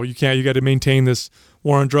says, no, you can't. You got to maintain this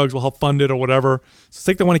war on drugs. We'll help fund it or whatever. So it's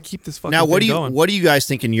like they want to keep this fucking thing going. What do you guys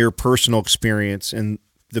think in your personal experience and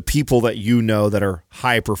the people that that are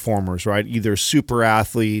high performers, right? Either super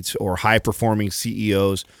athletes or high performing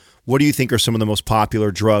CEOs. What do you think are some of the most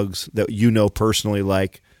popular drugs that personally,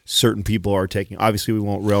 like certain people are taking? Obviously, we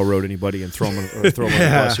won't railroad anybody and throw them on the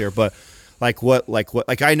bus here, but I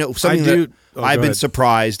know something I've been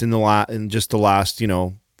surprised in just the last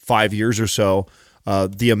 5 years or so,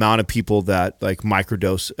 the amount of people that like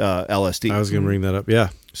microdose LSD. I was going to bring that up. Yeah.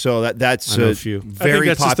 So that's a few. I think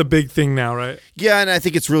that's just a big thing now, right? Yeah, and I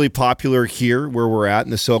think it's really popular here where we're at in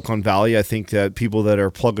the Silicon Valley. I think that people that are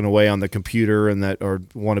plugging away on the computer and that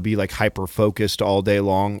want to be like hyper focused all day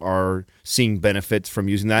long are seeing benefits from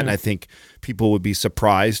using that. And I think people would be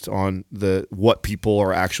surprised on what people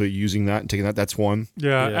are actually using that and taking that. That's one.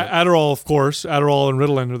 Yeah. Adderall, of course. Adderall and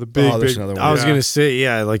Ritalin are the big. Another one. I was going to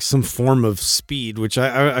say, like some form of speed, which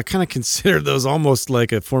I kind of consider those almost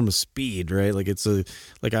like a form of speed, right? Like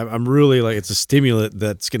I'm really like, it's a stimulant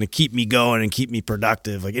that's going to keep me going and keep me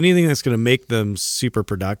productive. Like anything that's going to make them super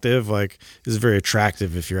productive, like is very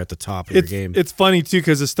attractive if you're at the top of your game. It's funny too,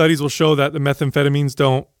 because the studies will show that the methamphetamines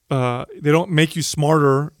don't make you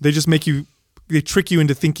smarter. They just they trick you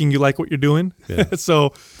into thinking you like what you're doing. Yeah.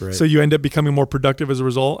 So you end up becoming more productive as a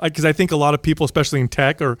result. Because I think a lot of people, especially in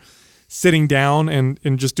tech, are sitting down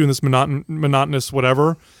and just doing this monotonous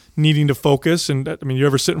whatever, needing to focus. And I mean, you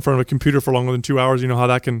ever sit in front of a computer for longer than 2 hours, you know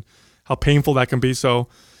how painful that can be. So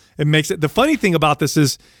it makes it. The funny thing about this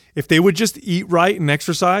is if they would just eat right and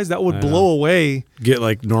exercise, that would blow away. Get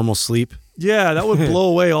like normal sleep. Yeah, that would blow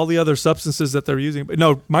away all the other substances that they're using. But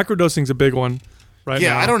no, microdosing is a big one right now.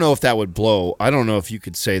 Yeah, I don't know if that would blow. I don't know if you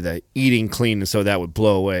could say that eating clean and so that would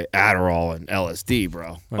blow away Adderall and LSD,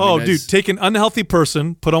 bro. Dude, take an unhealthy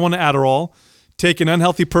person, put them on Adderall, take an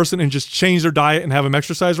unhealthy person and just change their diet and have them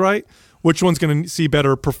exercise right. Which one's going to see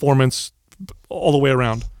better performance all the way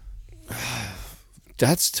around?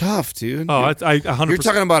 That's tough, dude. Oh, I 100%. You're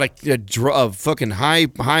talking about a fucking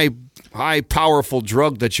high powerful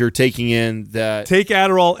drug that you're taking in that take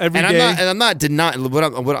Adderall every day. I'm not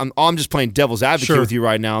denying I'm just playing devil's advocate with you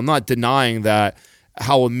right now. I'm not denying that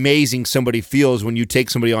how amazing somebody feels when you take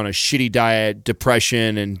somebody on a shitty diet,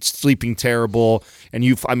 depression, and sleeping terrible, and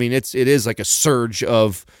it is like a surge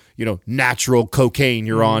of natural cocaine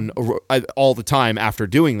you're on all the time after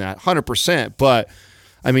doing that, 100%. But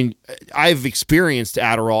I mean, I've experienced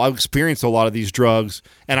Adderall. I've experienced a lot of these drugs,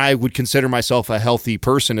 and I would consider myself a healthy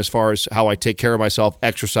person as far as how I take care of myself,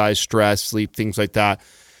 exercise, stress, sleep, things like that.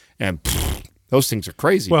 And those things are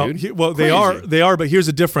crazy, dude. They are, but here's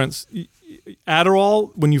the difference.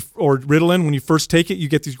 Adderall, or Ritalin, when you first take it, you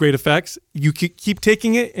get these great effects. You keep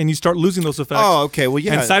taking it, and you start losing those effects. Oh, okay. Well,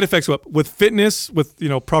 yeah. And side effects go up. With fitness, with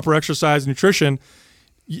proper exercise, nutrition,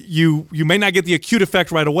 you may not get the acute effect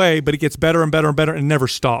right away, but it gets better and better and better and never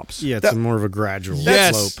stops. Yeah, it's more of a gradual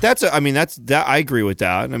Yes. slope. I agree with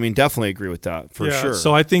that. I mean, definitely agree with that for sure.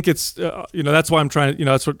 So I think it's that's why I'm trying.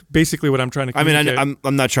 That's basically what I'm trying to communicate.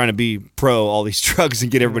 I'm not trying to be pro all these drugs and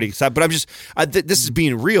get everybody excited, but I'm just this is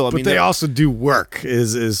being real. But they also do work.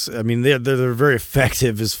 They're very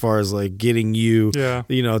effective as far as like getting you,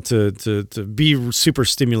 to be super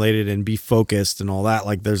stimulated and be focused and all that.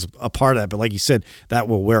 Like there's a part of that, but like you said, that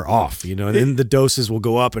will wear off, and then the doses will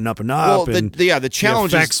go up and up and up. Well, the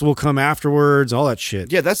challenge the effects will come afterwards, all that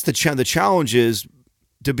shit. Yeah, that's the challenge is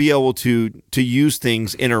to be able to use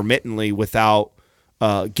things intermittently without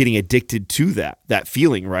getting addicted to that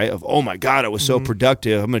feeling, right? Of, oh my God, I was so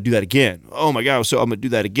productive. I'm going to do that again. Oh my God, I'm going to do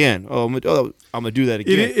that again. I'm going to do that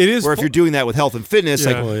again. It is. Where if you're doing that with health and fitness,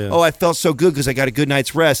 I felt so good because I got a good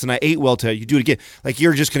night's rest and I ate well today. You do it again. Like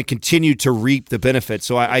you're just going to continue to reap the benefits.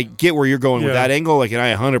 So I get where you're going with that angle. Like, and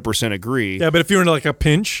I 100% agree. Yeah, but if you're in like a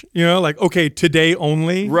pinch, like, okay, today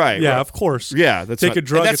only. Right. Yeah, right. Of course. Yeah. Take a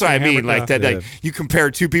drug. That's what I mean. Like that. Like you compare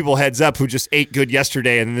two people heads up who just ate good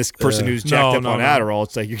yesterday and then this person who's jacked up on Adderall.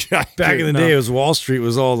 It's like you're back in the day, it was Wall Street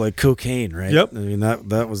was all like cocaine, right? Yep. I mean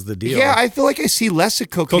that was the deal. Yeah, I feel like I see less of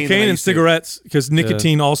cocaine and cigarettes because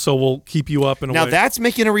nicotine also will keep you up in a way. Now that's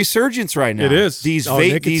making a resurgence right now. It is. These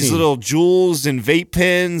these little Juuls and vape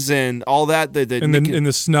pens and all that. In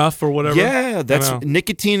the snuff or whatever. Yeah,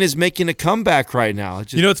 nicotine is making a comeback right now.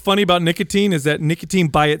 What's funny about nicotine is that nicotine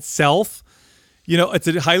by itself,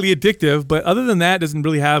 it's highly addictive, but other than that, it doesn't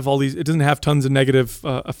really have it doesn't have tons of negative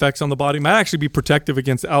effects on the body. It might actually be protective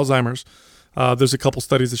against Alzheimer's. There's a couple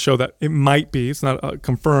studies that show that it might be. It's not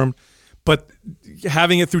confirmed, but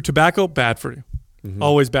having it through tobacco, bad for you. Mm-hmm.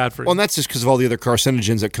 Always bad for you. Well, and that's just because of all the other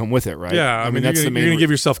carcinogens that come with it, right? Yeah, I mean that's you're going to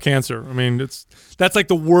give yourself cancer. I mean, that's like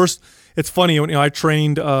the worst. It's funny when I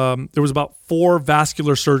trained. There was about 4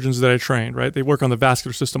 vascular surgeons that I trained. Right, they work on the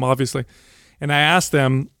vascular system, obviously, and I asked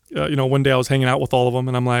them. One day I was hanging out with all of them,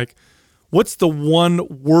 and I'm like, "What's the one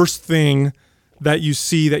worst thing that you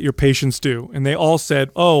see that your patients do?" And they all said,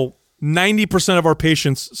 "Oh, 90% of our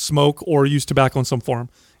patients smoke or use tobacco in some form,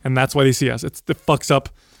 and that's why they see us. It fucks up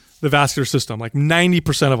the vascular system, like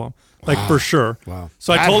 90% of them, like for sure." Wow.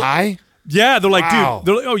 So I told, yeah, they're like, Wow.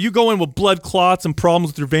 dude, oh, you go in with blood clots and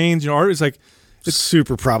problems with your veins. It's like, It's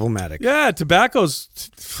super problematic. yeah, tobacco's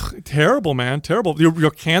terrible, man, terrible. Your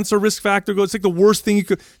cancer risk factor goes. It's like the worst thing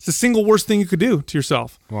it's the single worst thing you could do to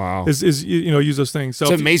yourself. Wow. Is use those things. So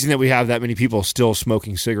It's amazing that we have that many people still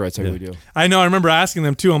smoking cigarettes like we do. I know. I remember asking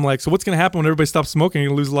them too. I'm like, so what's going to happen when everybody stops smoking? You're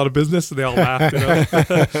going to lose a lot of business. So they all laughed.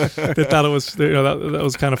 They thought it was that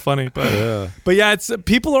was kind of funny. But yeah, it's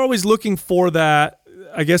people are always looking for that.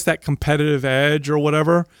 I guess that competitive edge or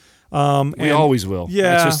whatever. We always will.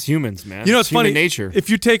 Yeah, it's just humans, man. It's human funny. nature. If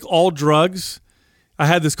you take all drugs, I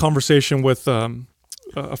had this conversation with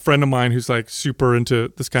a friend of mine who's like super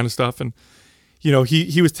into this kind of stuff, and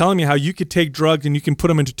he was telling me how you could take drugs and you can put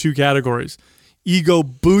them into 2 categories: ego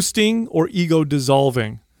boosting or ego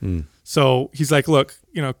dissolving. So he's like, look,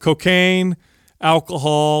 cocaine,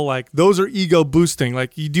 alcohol, like those are ego boosting.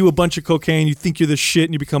 Like you do a bunch of cocaine, you think you're the shit,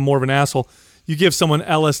 and you become more of an asshole. You give someone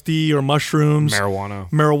LSD or mushrooms,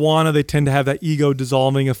 marijuana, they tend to have that ego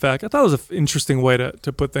dissolving effect. I thought it was an interesting way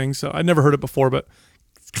to put things. So I'd never heard it before, but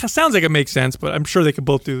it sounds like it makes sense, but I'm sure they could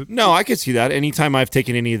both do. No, I could see that. Anytime I've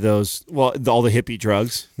taken any of those, all the hippie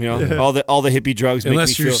drugs, all the hippie drugs make me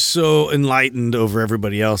Unless you're feel so enlightened over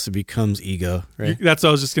everybody else, it becomes ego, right? That's what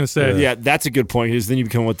I was just going to say. Yeah, that's a good point. Because then you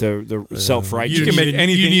become with the self-righteous. You can make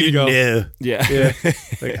anything ego. know. Yeah.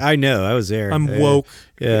 Like, I know. I was there. I'm woke.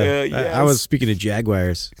 Yeah. Yes. I was speaking to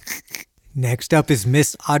Jaguars. Next up is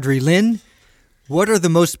Miss Audrey Lynn. What are the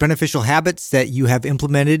most beneficial habits that you have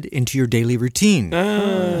implemented into your daily routine?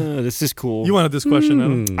 This is cool. You wanted this question,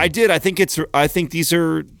 Adam. I did. I think these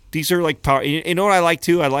are like power. You know what I like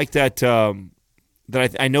too? I like that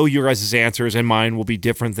I know your guys' answers and mine will be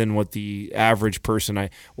different than what the average person. I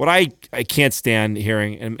can't stand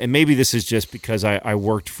hearing, and maybe this is just because I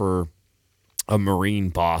worked for a Marine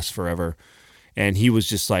boss forever, And he was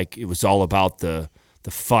just like, it was all about the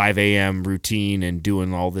 5 a.m. routine and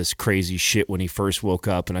doing all this crazy shit when he first woke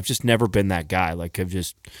up. And I've just never been that guy. Like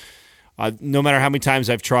no matter how many times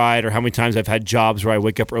I've tried or how many times I've had jobs where I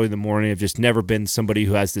wake up early in the morning, I've just never been somebody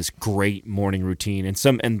who has this great morning routine. And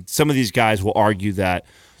some of these guys will argue that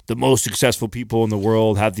the most successful people in the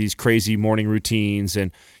world have these crazy morning routines.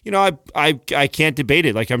 And, I can't debate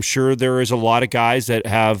it. Like, I'm sure there is a lot of guys that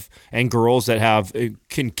have, and girls that have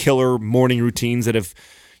killer morning routines that have,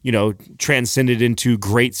 transcended into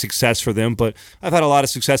great success for them. But I've had a lot of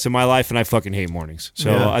success in my life, and I fucking hate mornings.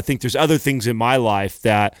 So I think there's other things in my life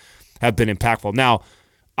that have been impactful. Now,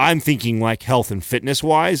 I'm thinking like health and fitness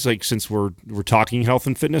wise, like since we're talking health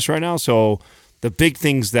and fitness right now. So the big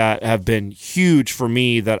things that have been huge for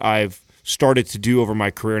me that I've started to do over my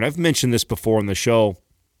career, and I've mentioned this before on the show,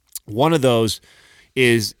 one of those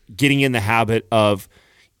is getting in the habit of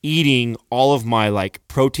eating all of my like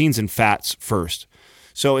proteins and fats first.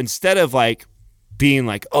 So instead of like being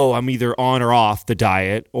like, oh, I'm either on or off the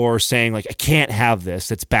diet, or saying like, I can't have this,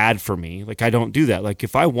 that's bad for me. Like, I don't do that. Like,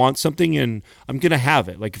 if I want something and I'm going to have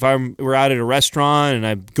it, like if we're out at a restaurant and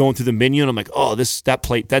I'm going through the menu and I'm like, oh,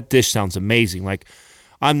 that dish sounds amazing. Like,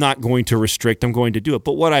 I'm not going to restrict, I'm going to do it.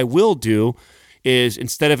 But what I will do is,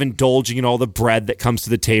 instead of indulging in all the bread that comes to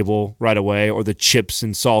the table right away, or the chips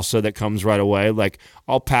and salsa that comes right away, like,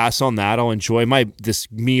 I'll pass on that. I'll enjoy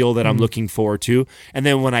this meal that I'm looking forward to. And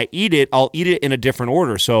then when I eat it, I'll eat it in a different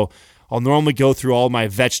order. So I'll normally go through all my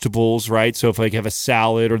vegetables, right? So if I have a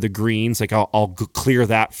salad or the greens, like I'll clear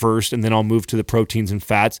that first, and then I'll move to the proteins and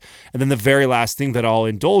fats. And then the very last thing that I'll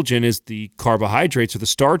indulge in is the carbohydrates or the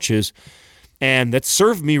starches. And that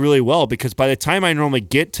served me really well, because by the time I normally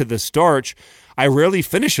get to the starch, I rarely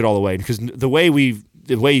finish it all the way, because the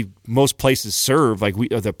way most places serve, like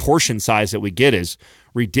the portion size that we get is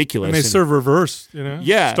ridiculous. And they serve reverse,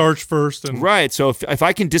 Yeah, starch first, and right. So if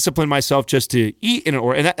I can discipline myself just to eat in an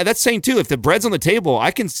order, and that's saying too, if the bread's on the table,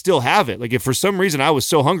 I can still have it. Like, if for some reason I was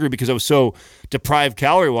so hungry because I was so deprived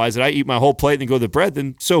calorie wise that I eat my whole plate and then go to the bread,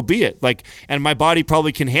 then so be it. Like, and my body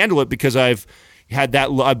probably can handle it because I've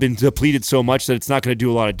been depleted so much that it's not going to do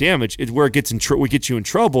a lot of damage. Where it gets what gets you in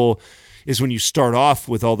trouble is when you start off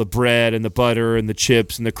with all the bread and the butter and the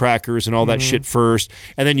chips and the crackers and all that shit first,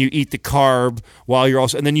 and then you eat the carb while you're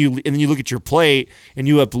also, and then you look at your plate and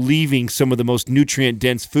you end up leaving some of the most nutrient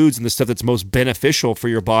dense foods and the stuff that's most beneficial for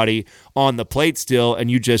your body on the plate still,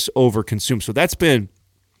 and you just overconsume. So that's been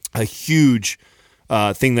a huge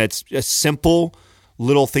thing. That's a simple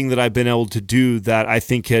little thing that I've been able to do that I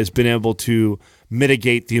think has been able to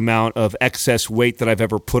mitigate the amount of excess weight that I've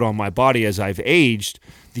ever put on my body as I've aged.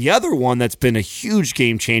 The other one that's been a huge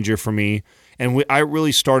game changer for me, and I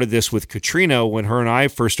really started this with Katrina when her and I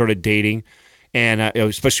first started dating, and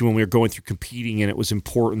especially when we were going through competing, and it was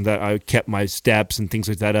important that I kept my steps and things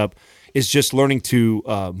like that up, is just learning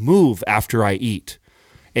to move after I eat.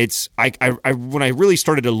 It's when I really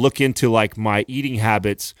started to look into like my eating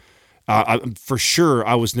habits, for sure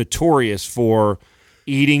I was notorious for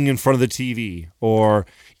eating in front of the TV, or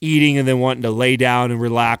eating and then wanting to lay down and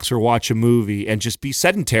relax or watch a movie and just be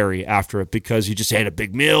sedentary after it, because you just had a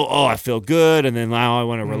big meal. Oh, I feel good. And then now I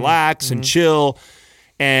want to relax and chill.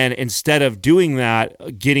 And instead of doing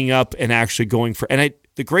that, getting up and actually going for, and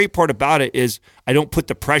the great part about it is I don't put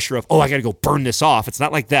the pressure of, oh, I got to go burn this off. It's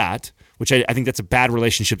not like that, which I think that's a bad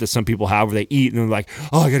relationship that some people have, where they eat and they're like,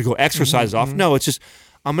 oh, I got to go exercise off. No, it's just,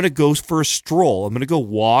 I'm going to go for a stroll. I'm going to go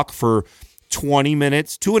walk for 20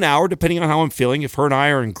 minutes to an hour, depending on how I'm feeling. If her and I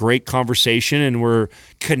are in great conversation and we're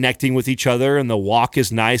connecting with each other and the walk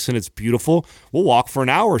is nice and it's beautiful, we'll walk for an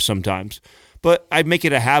hour sometimes. But I make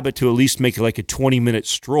it a habit to at least make it like a 20-minute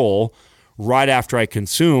stroll right after I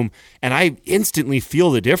consume, and I instantly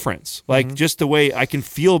feel the difference. Like, just the way I can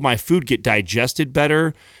feel my food get digested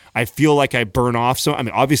better. I feel like I burn off some. I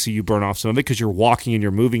mean, obviously you burn off some of it because you're walking and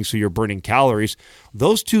you're moving, so you're burning calories.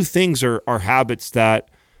 Those two things are habits that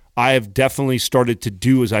I have definitely started to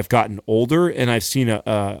do as I've gotten older, and I've seen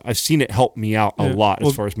it help me out a lot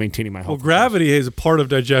as far as maintaining my health. Well, gravity is a part of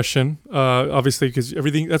digestion, obviously, because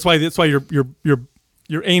everything. That's why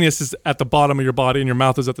your anus is at the bottom of your body and your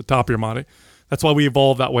mouth is at the top of your body. That's why we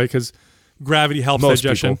evolved that way, because gravity helps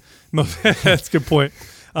digestion. That's a good point.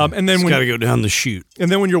 And then got to go down the chute.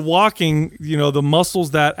 And then when you're walking, the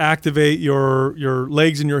muscles that activate your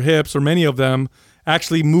legs and your hips, or many of them,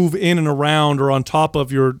 actually move in and around or on top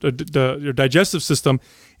of your digestive system,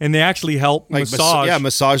 and they actually help massage.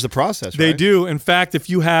 Massage the process. They right? do. In fact, if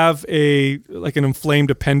you have an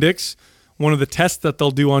inflamed appendix, one of the tests that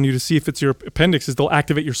they'll do on you to see if it's your appendix is they'll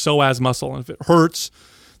activate your psoas muscle, and if it hurts,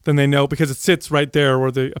 then they know because it sits right there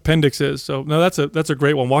where the appendix is. So no, that's a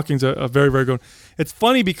great one. Walking's a very, very good one. It's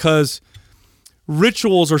funny because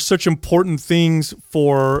rituals are such important things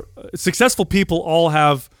for successful people. All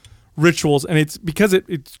have rituals, and it's because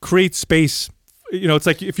it creates space. It's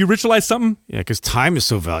like if you ritualize something, Yeah, because time is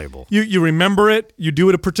so valuable. you remember it, you do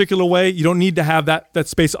it a particular way. You don't need to have that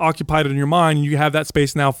space occupied in your mind. You have that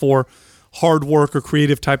space now for hard work or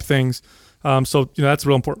creative type things. So that's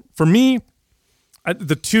real important for me.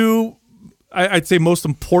 The two I'd say most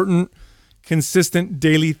important, consistent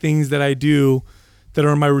daily things that I do that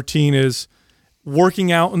are in my routine is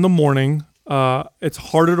working out in the morning. It's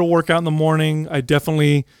harder to work out in the morning. I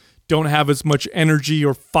definitely don't have as much energy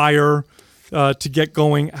or fire to get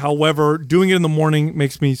going. However, doing it in the morning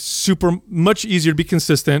makes me much easier to be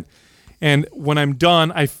consistent. And when I'm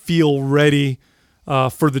done, I feel ready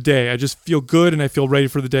for the day. I just feel good and I feel ready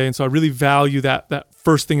for the day. And so I really value that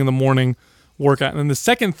first thing in the morning workout. And then the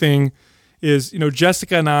second thing is,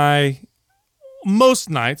 Jessica and I, most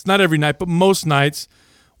nights, not every night, but most nights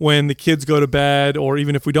when the kids go to bed, or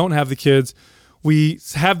even if we don't have the kids, we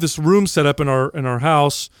have this room set up in our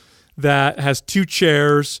house that has 2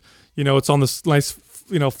 chairs. It's on this nice,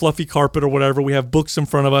 fluffy carpet or whatever. We have books in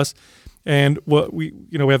front of us, and we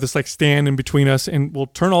have this like stand in between us, and we'll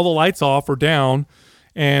turn all the lights off or down,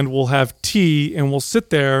 and we'll have tea, and we'll sit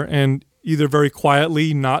there and either very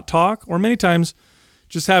quietly not talk, or many times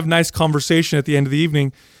just have nice conversation at the end of the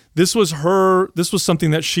evening. This was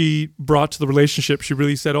something that she brought to the relationship. She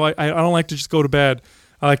really said, I don't like to just go to bed.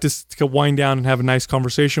 I like to wind down and have a nice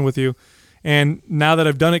conversation with you. And now that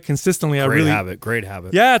I've done it consistently, Great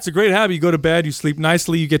habit. Yeah, it's a great habit. You go to bed, you sleep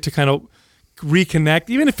nicely, you get to kind of reconnect,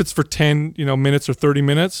 even if it's for 10 minutes or 30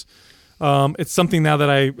 minutes. It's something now that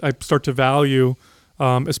I start to value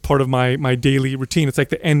as part of my daily routine. It's like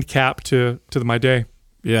the end cap to my day.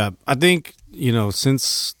 Yeah, I think,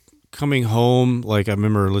 since coming home, like I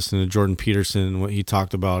remember listening to Jordan Peterson and what he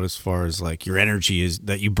talked about as far as like your energy is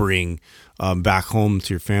that you bring back home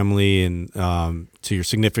to your family and to your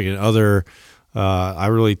significant other. I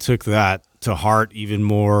really took that to heart even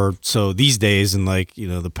more so these days, and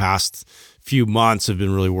the past few months have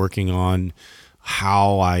been really working on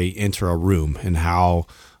how I enter a room and how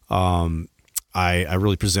I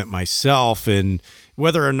really present myself, and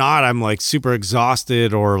whether or not I'm like super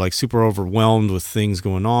exhausted or like super overwhelmed with things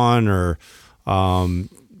going on, or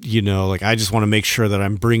I just want to make sure that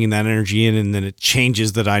I'm bringing that energy in, and then it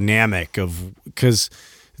changes the dynamic because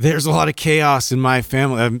there's a lot of chaos in my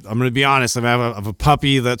family. I'm going to be honest. I have a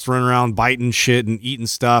puppy that's running around biting shit and eating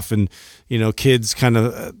stuff, and kids kind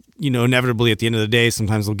of inevitably at the end of the day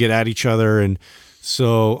sometimes they'll get at each other, and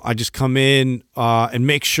so I just come in and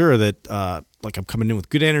make sure that I'm coming in with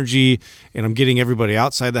good energy and I'm getting everybody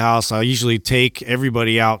outside the house. I usually take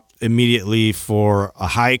everybody out immediately for a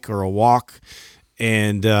hike or a walk,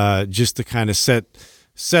 and just to kind of set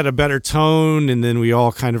a better tone, and then we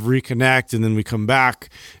all kind of reconnect, and then we come back.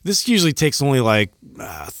 This usually takes only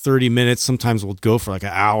 30 minutes. Sometimes we'll go for like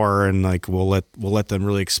an hour, and we'll let them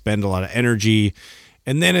really expend a lot of energy.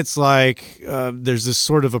 And then it's there's this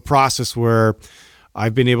sort of a process where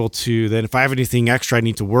I've been able to then, if I have anything extra I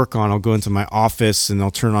need to work on, I'll go into my office and I'll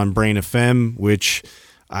turn on Brain FM, which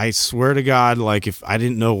I swear to God, if I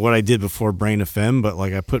didn't know what I did before Brain FM, but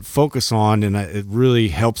I put focus on, and it really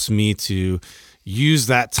helps me to use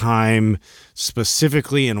that time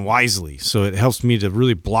specifically and wisely. So it helps me to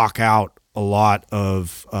really block out a lot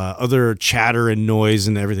of other chatter and noise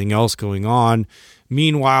and everything else going on.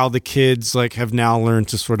 Meanwhile, the kids have now learned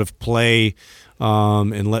to sort of play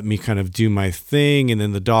and let me kind of do my thing. And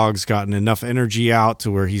then the dog's gotten enough energy out to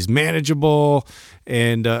where he's manageable.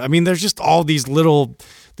 And there's just all these little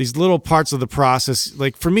parts of the process.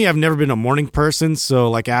 For me, I've never been a morning person. So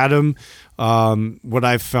like Adam, what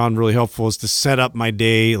I've found really helpful is to set up my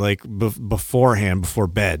day beforehand, before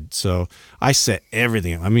bed. So I set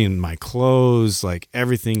everything up. My clothes,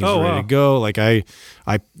 everything is ready to go. I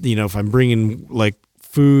if I'm bringing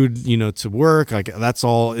food, to work, that's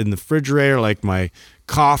all in the refrigerator. My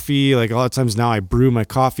coffee, a lot of times now I brew my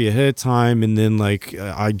coffee ahead of time, and then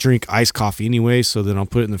I drink iced coffee anyway, so then I'll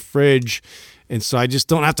put it in the fridge, and so I just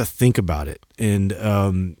don't have to think about it. And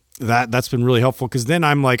that's been really helpful, because then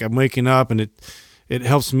I'm waking up, and it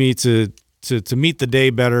helps me to meet the day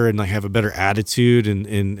better and have a better attitude.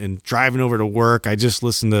 And driving over to work, I just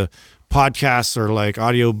listen to podcasts or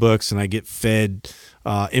audiobooks, and I get fed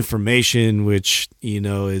information, which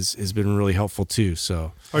has been really helpful too.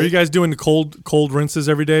 So are you guys doing the cold rinses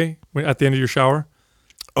every day at the end of your shower?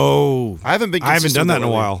 Oh, I haven't done that in a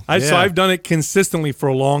while. So I've done it consistently for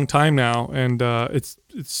a long time now, and it's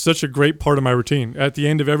such a great part of my routine. At the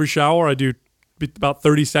end of every shower, I do about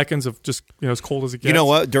 30 seconds of just as cold as it gets. You know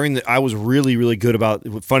what? I was really, really good about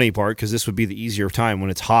the funny part, because this would be the easier time when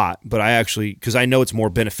it's hot. But I actually, because I know it's more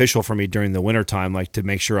beneficial for me during the winter time, like to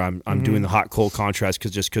make sure I'm doing the hot cold contrast,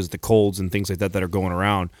 because the colds and things like that are going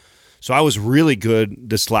around. So I was really good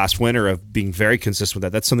this last winter of being very consistent with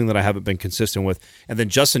that. That's something that I haven't been consistent with. And then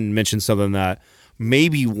Justin mentioned something that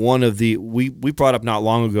maybe one of the we brought up not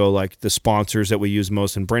long ago, like the sponsors that we use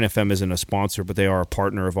most. And Brain FM isn't a sponsor, but they are a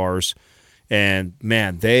partner of ours. And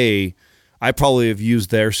man, I probably have used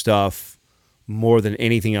their stuff more than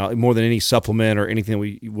anything else, more than any supplement or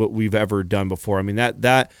anything what we've ever done before. I mean,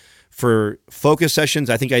 that for focus sessions,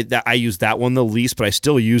 I think I use that one the least, but I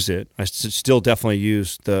still use it. I still definitely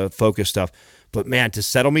use the focus stuff. But man, to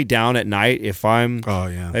settle me down at night, if I'm,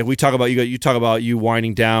 if we talk about you talk about you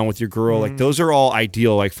winding down with your girl, like those are all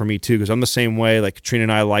ideal, like for me too, because I'm the same way. Like Katrina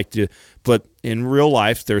and I like to, but in real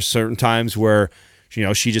life, there's certain times where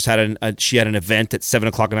she just had an event at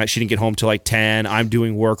 7:00 at night. She didn't get home till like 10. I'm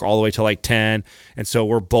doing work all the way till like 10, and so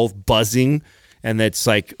we're both buzzing. And it's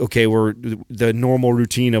like, okay, the normal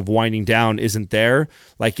routine of winding down isn't there.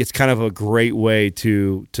 Like, it's kind of a great way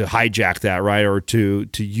to hijack that, right? Or to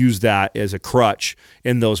use that as a crutch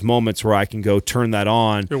in those moments where I can go turn that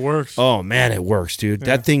on. It works. Oh man, it works, dude. Yeah.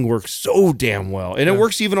 That thing works so damn well. And it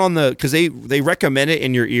works even on because they recommend it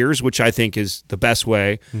in your ears, which I think is the best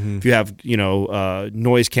way if you have,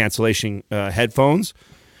 noise cancellation headphones.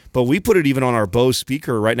 But we put it even on our Bose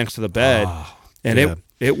speaker right next to the bed.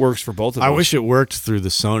 It works for both of us. I wish it worked through the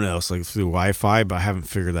Sonos, like through Wi-Fi, but I haven't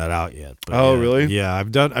figured that out yet. But really? Yeah,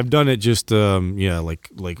 I've done it just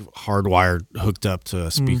like hardwired, hooked up to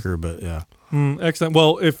a speaker. But yeah, excellent.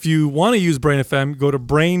 Well, if you want to use Brain FM, go to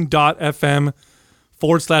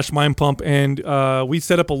brain.fm/Mind Pump, and we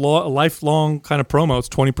set up a lifelong kind of promo. It's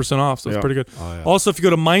 20% off, so it's pretty good. Oh, yeah. Also, if you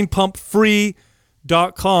go to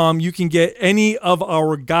mindpumpfree.com, you can get any of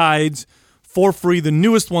our guides for free. The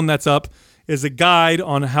newest one that's up is a guide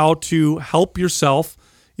on how to help yourself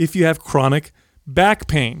if you have chronic back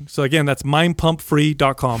pain. So again, that's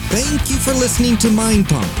mindpumpfree.com. Thank you for listening to Mind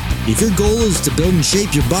Pump. If your goal is to build and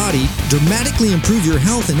shape your body, dramatically improve your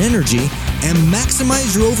health and energy, and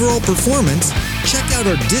maximize your overall performance, check out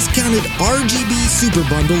our discounted RGB Super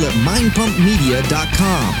Bundle at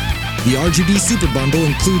mindpumpmedia.com. The RGB Super Bundle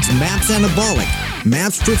includes MAPS Anabolic,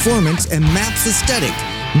 MAPS Performance, and MAPS Aesthetic.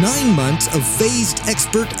 9 months of phased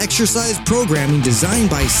expert exercise programming designed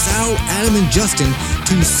by Sal, Adam, and Justin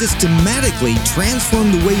to systematically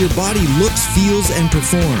transform the way your body looks, feels, and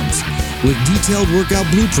performs. With detailed workout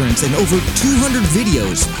blueprints and over 200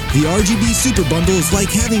 videos, the RGB Super Bundle is like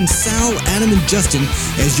having Sal, Adam, and Justin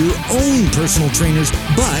as your own personal trainers,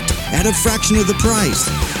 but at a fraction of the price.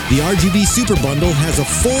 The RGB Super Bundle has a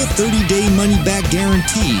full 30-day money-back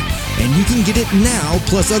guarantee, and you can get it now,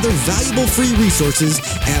 plus other valuable free resources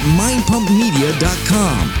at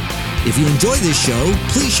mindpumpmedia.com. If you enjoy this show,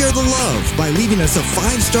 please share the love by leaving us a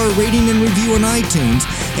 5-star rating and review on iTunes,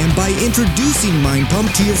 and by introducing Mind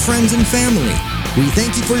Pump to your friends and family. We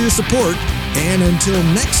thank you for your support, and until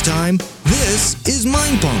next time, this is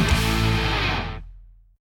Mind Pump.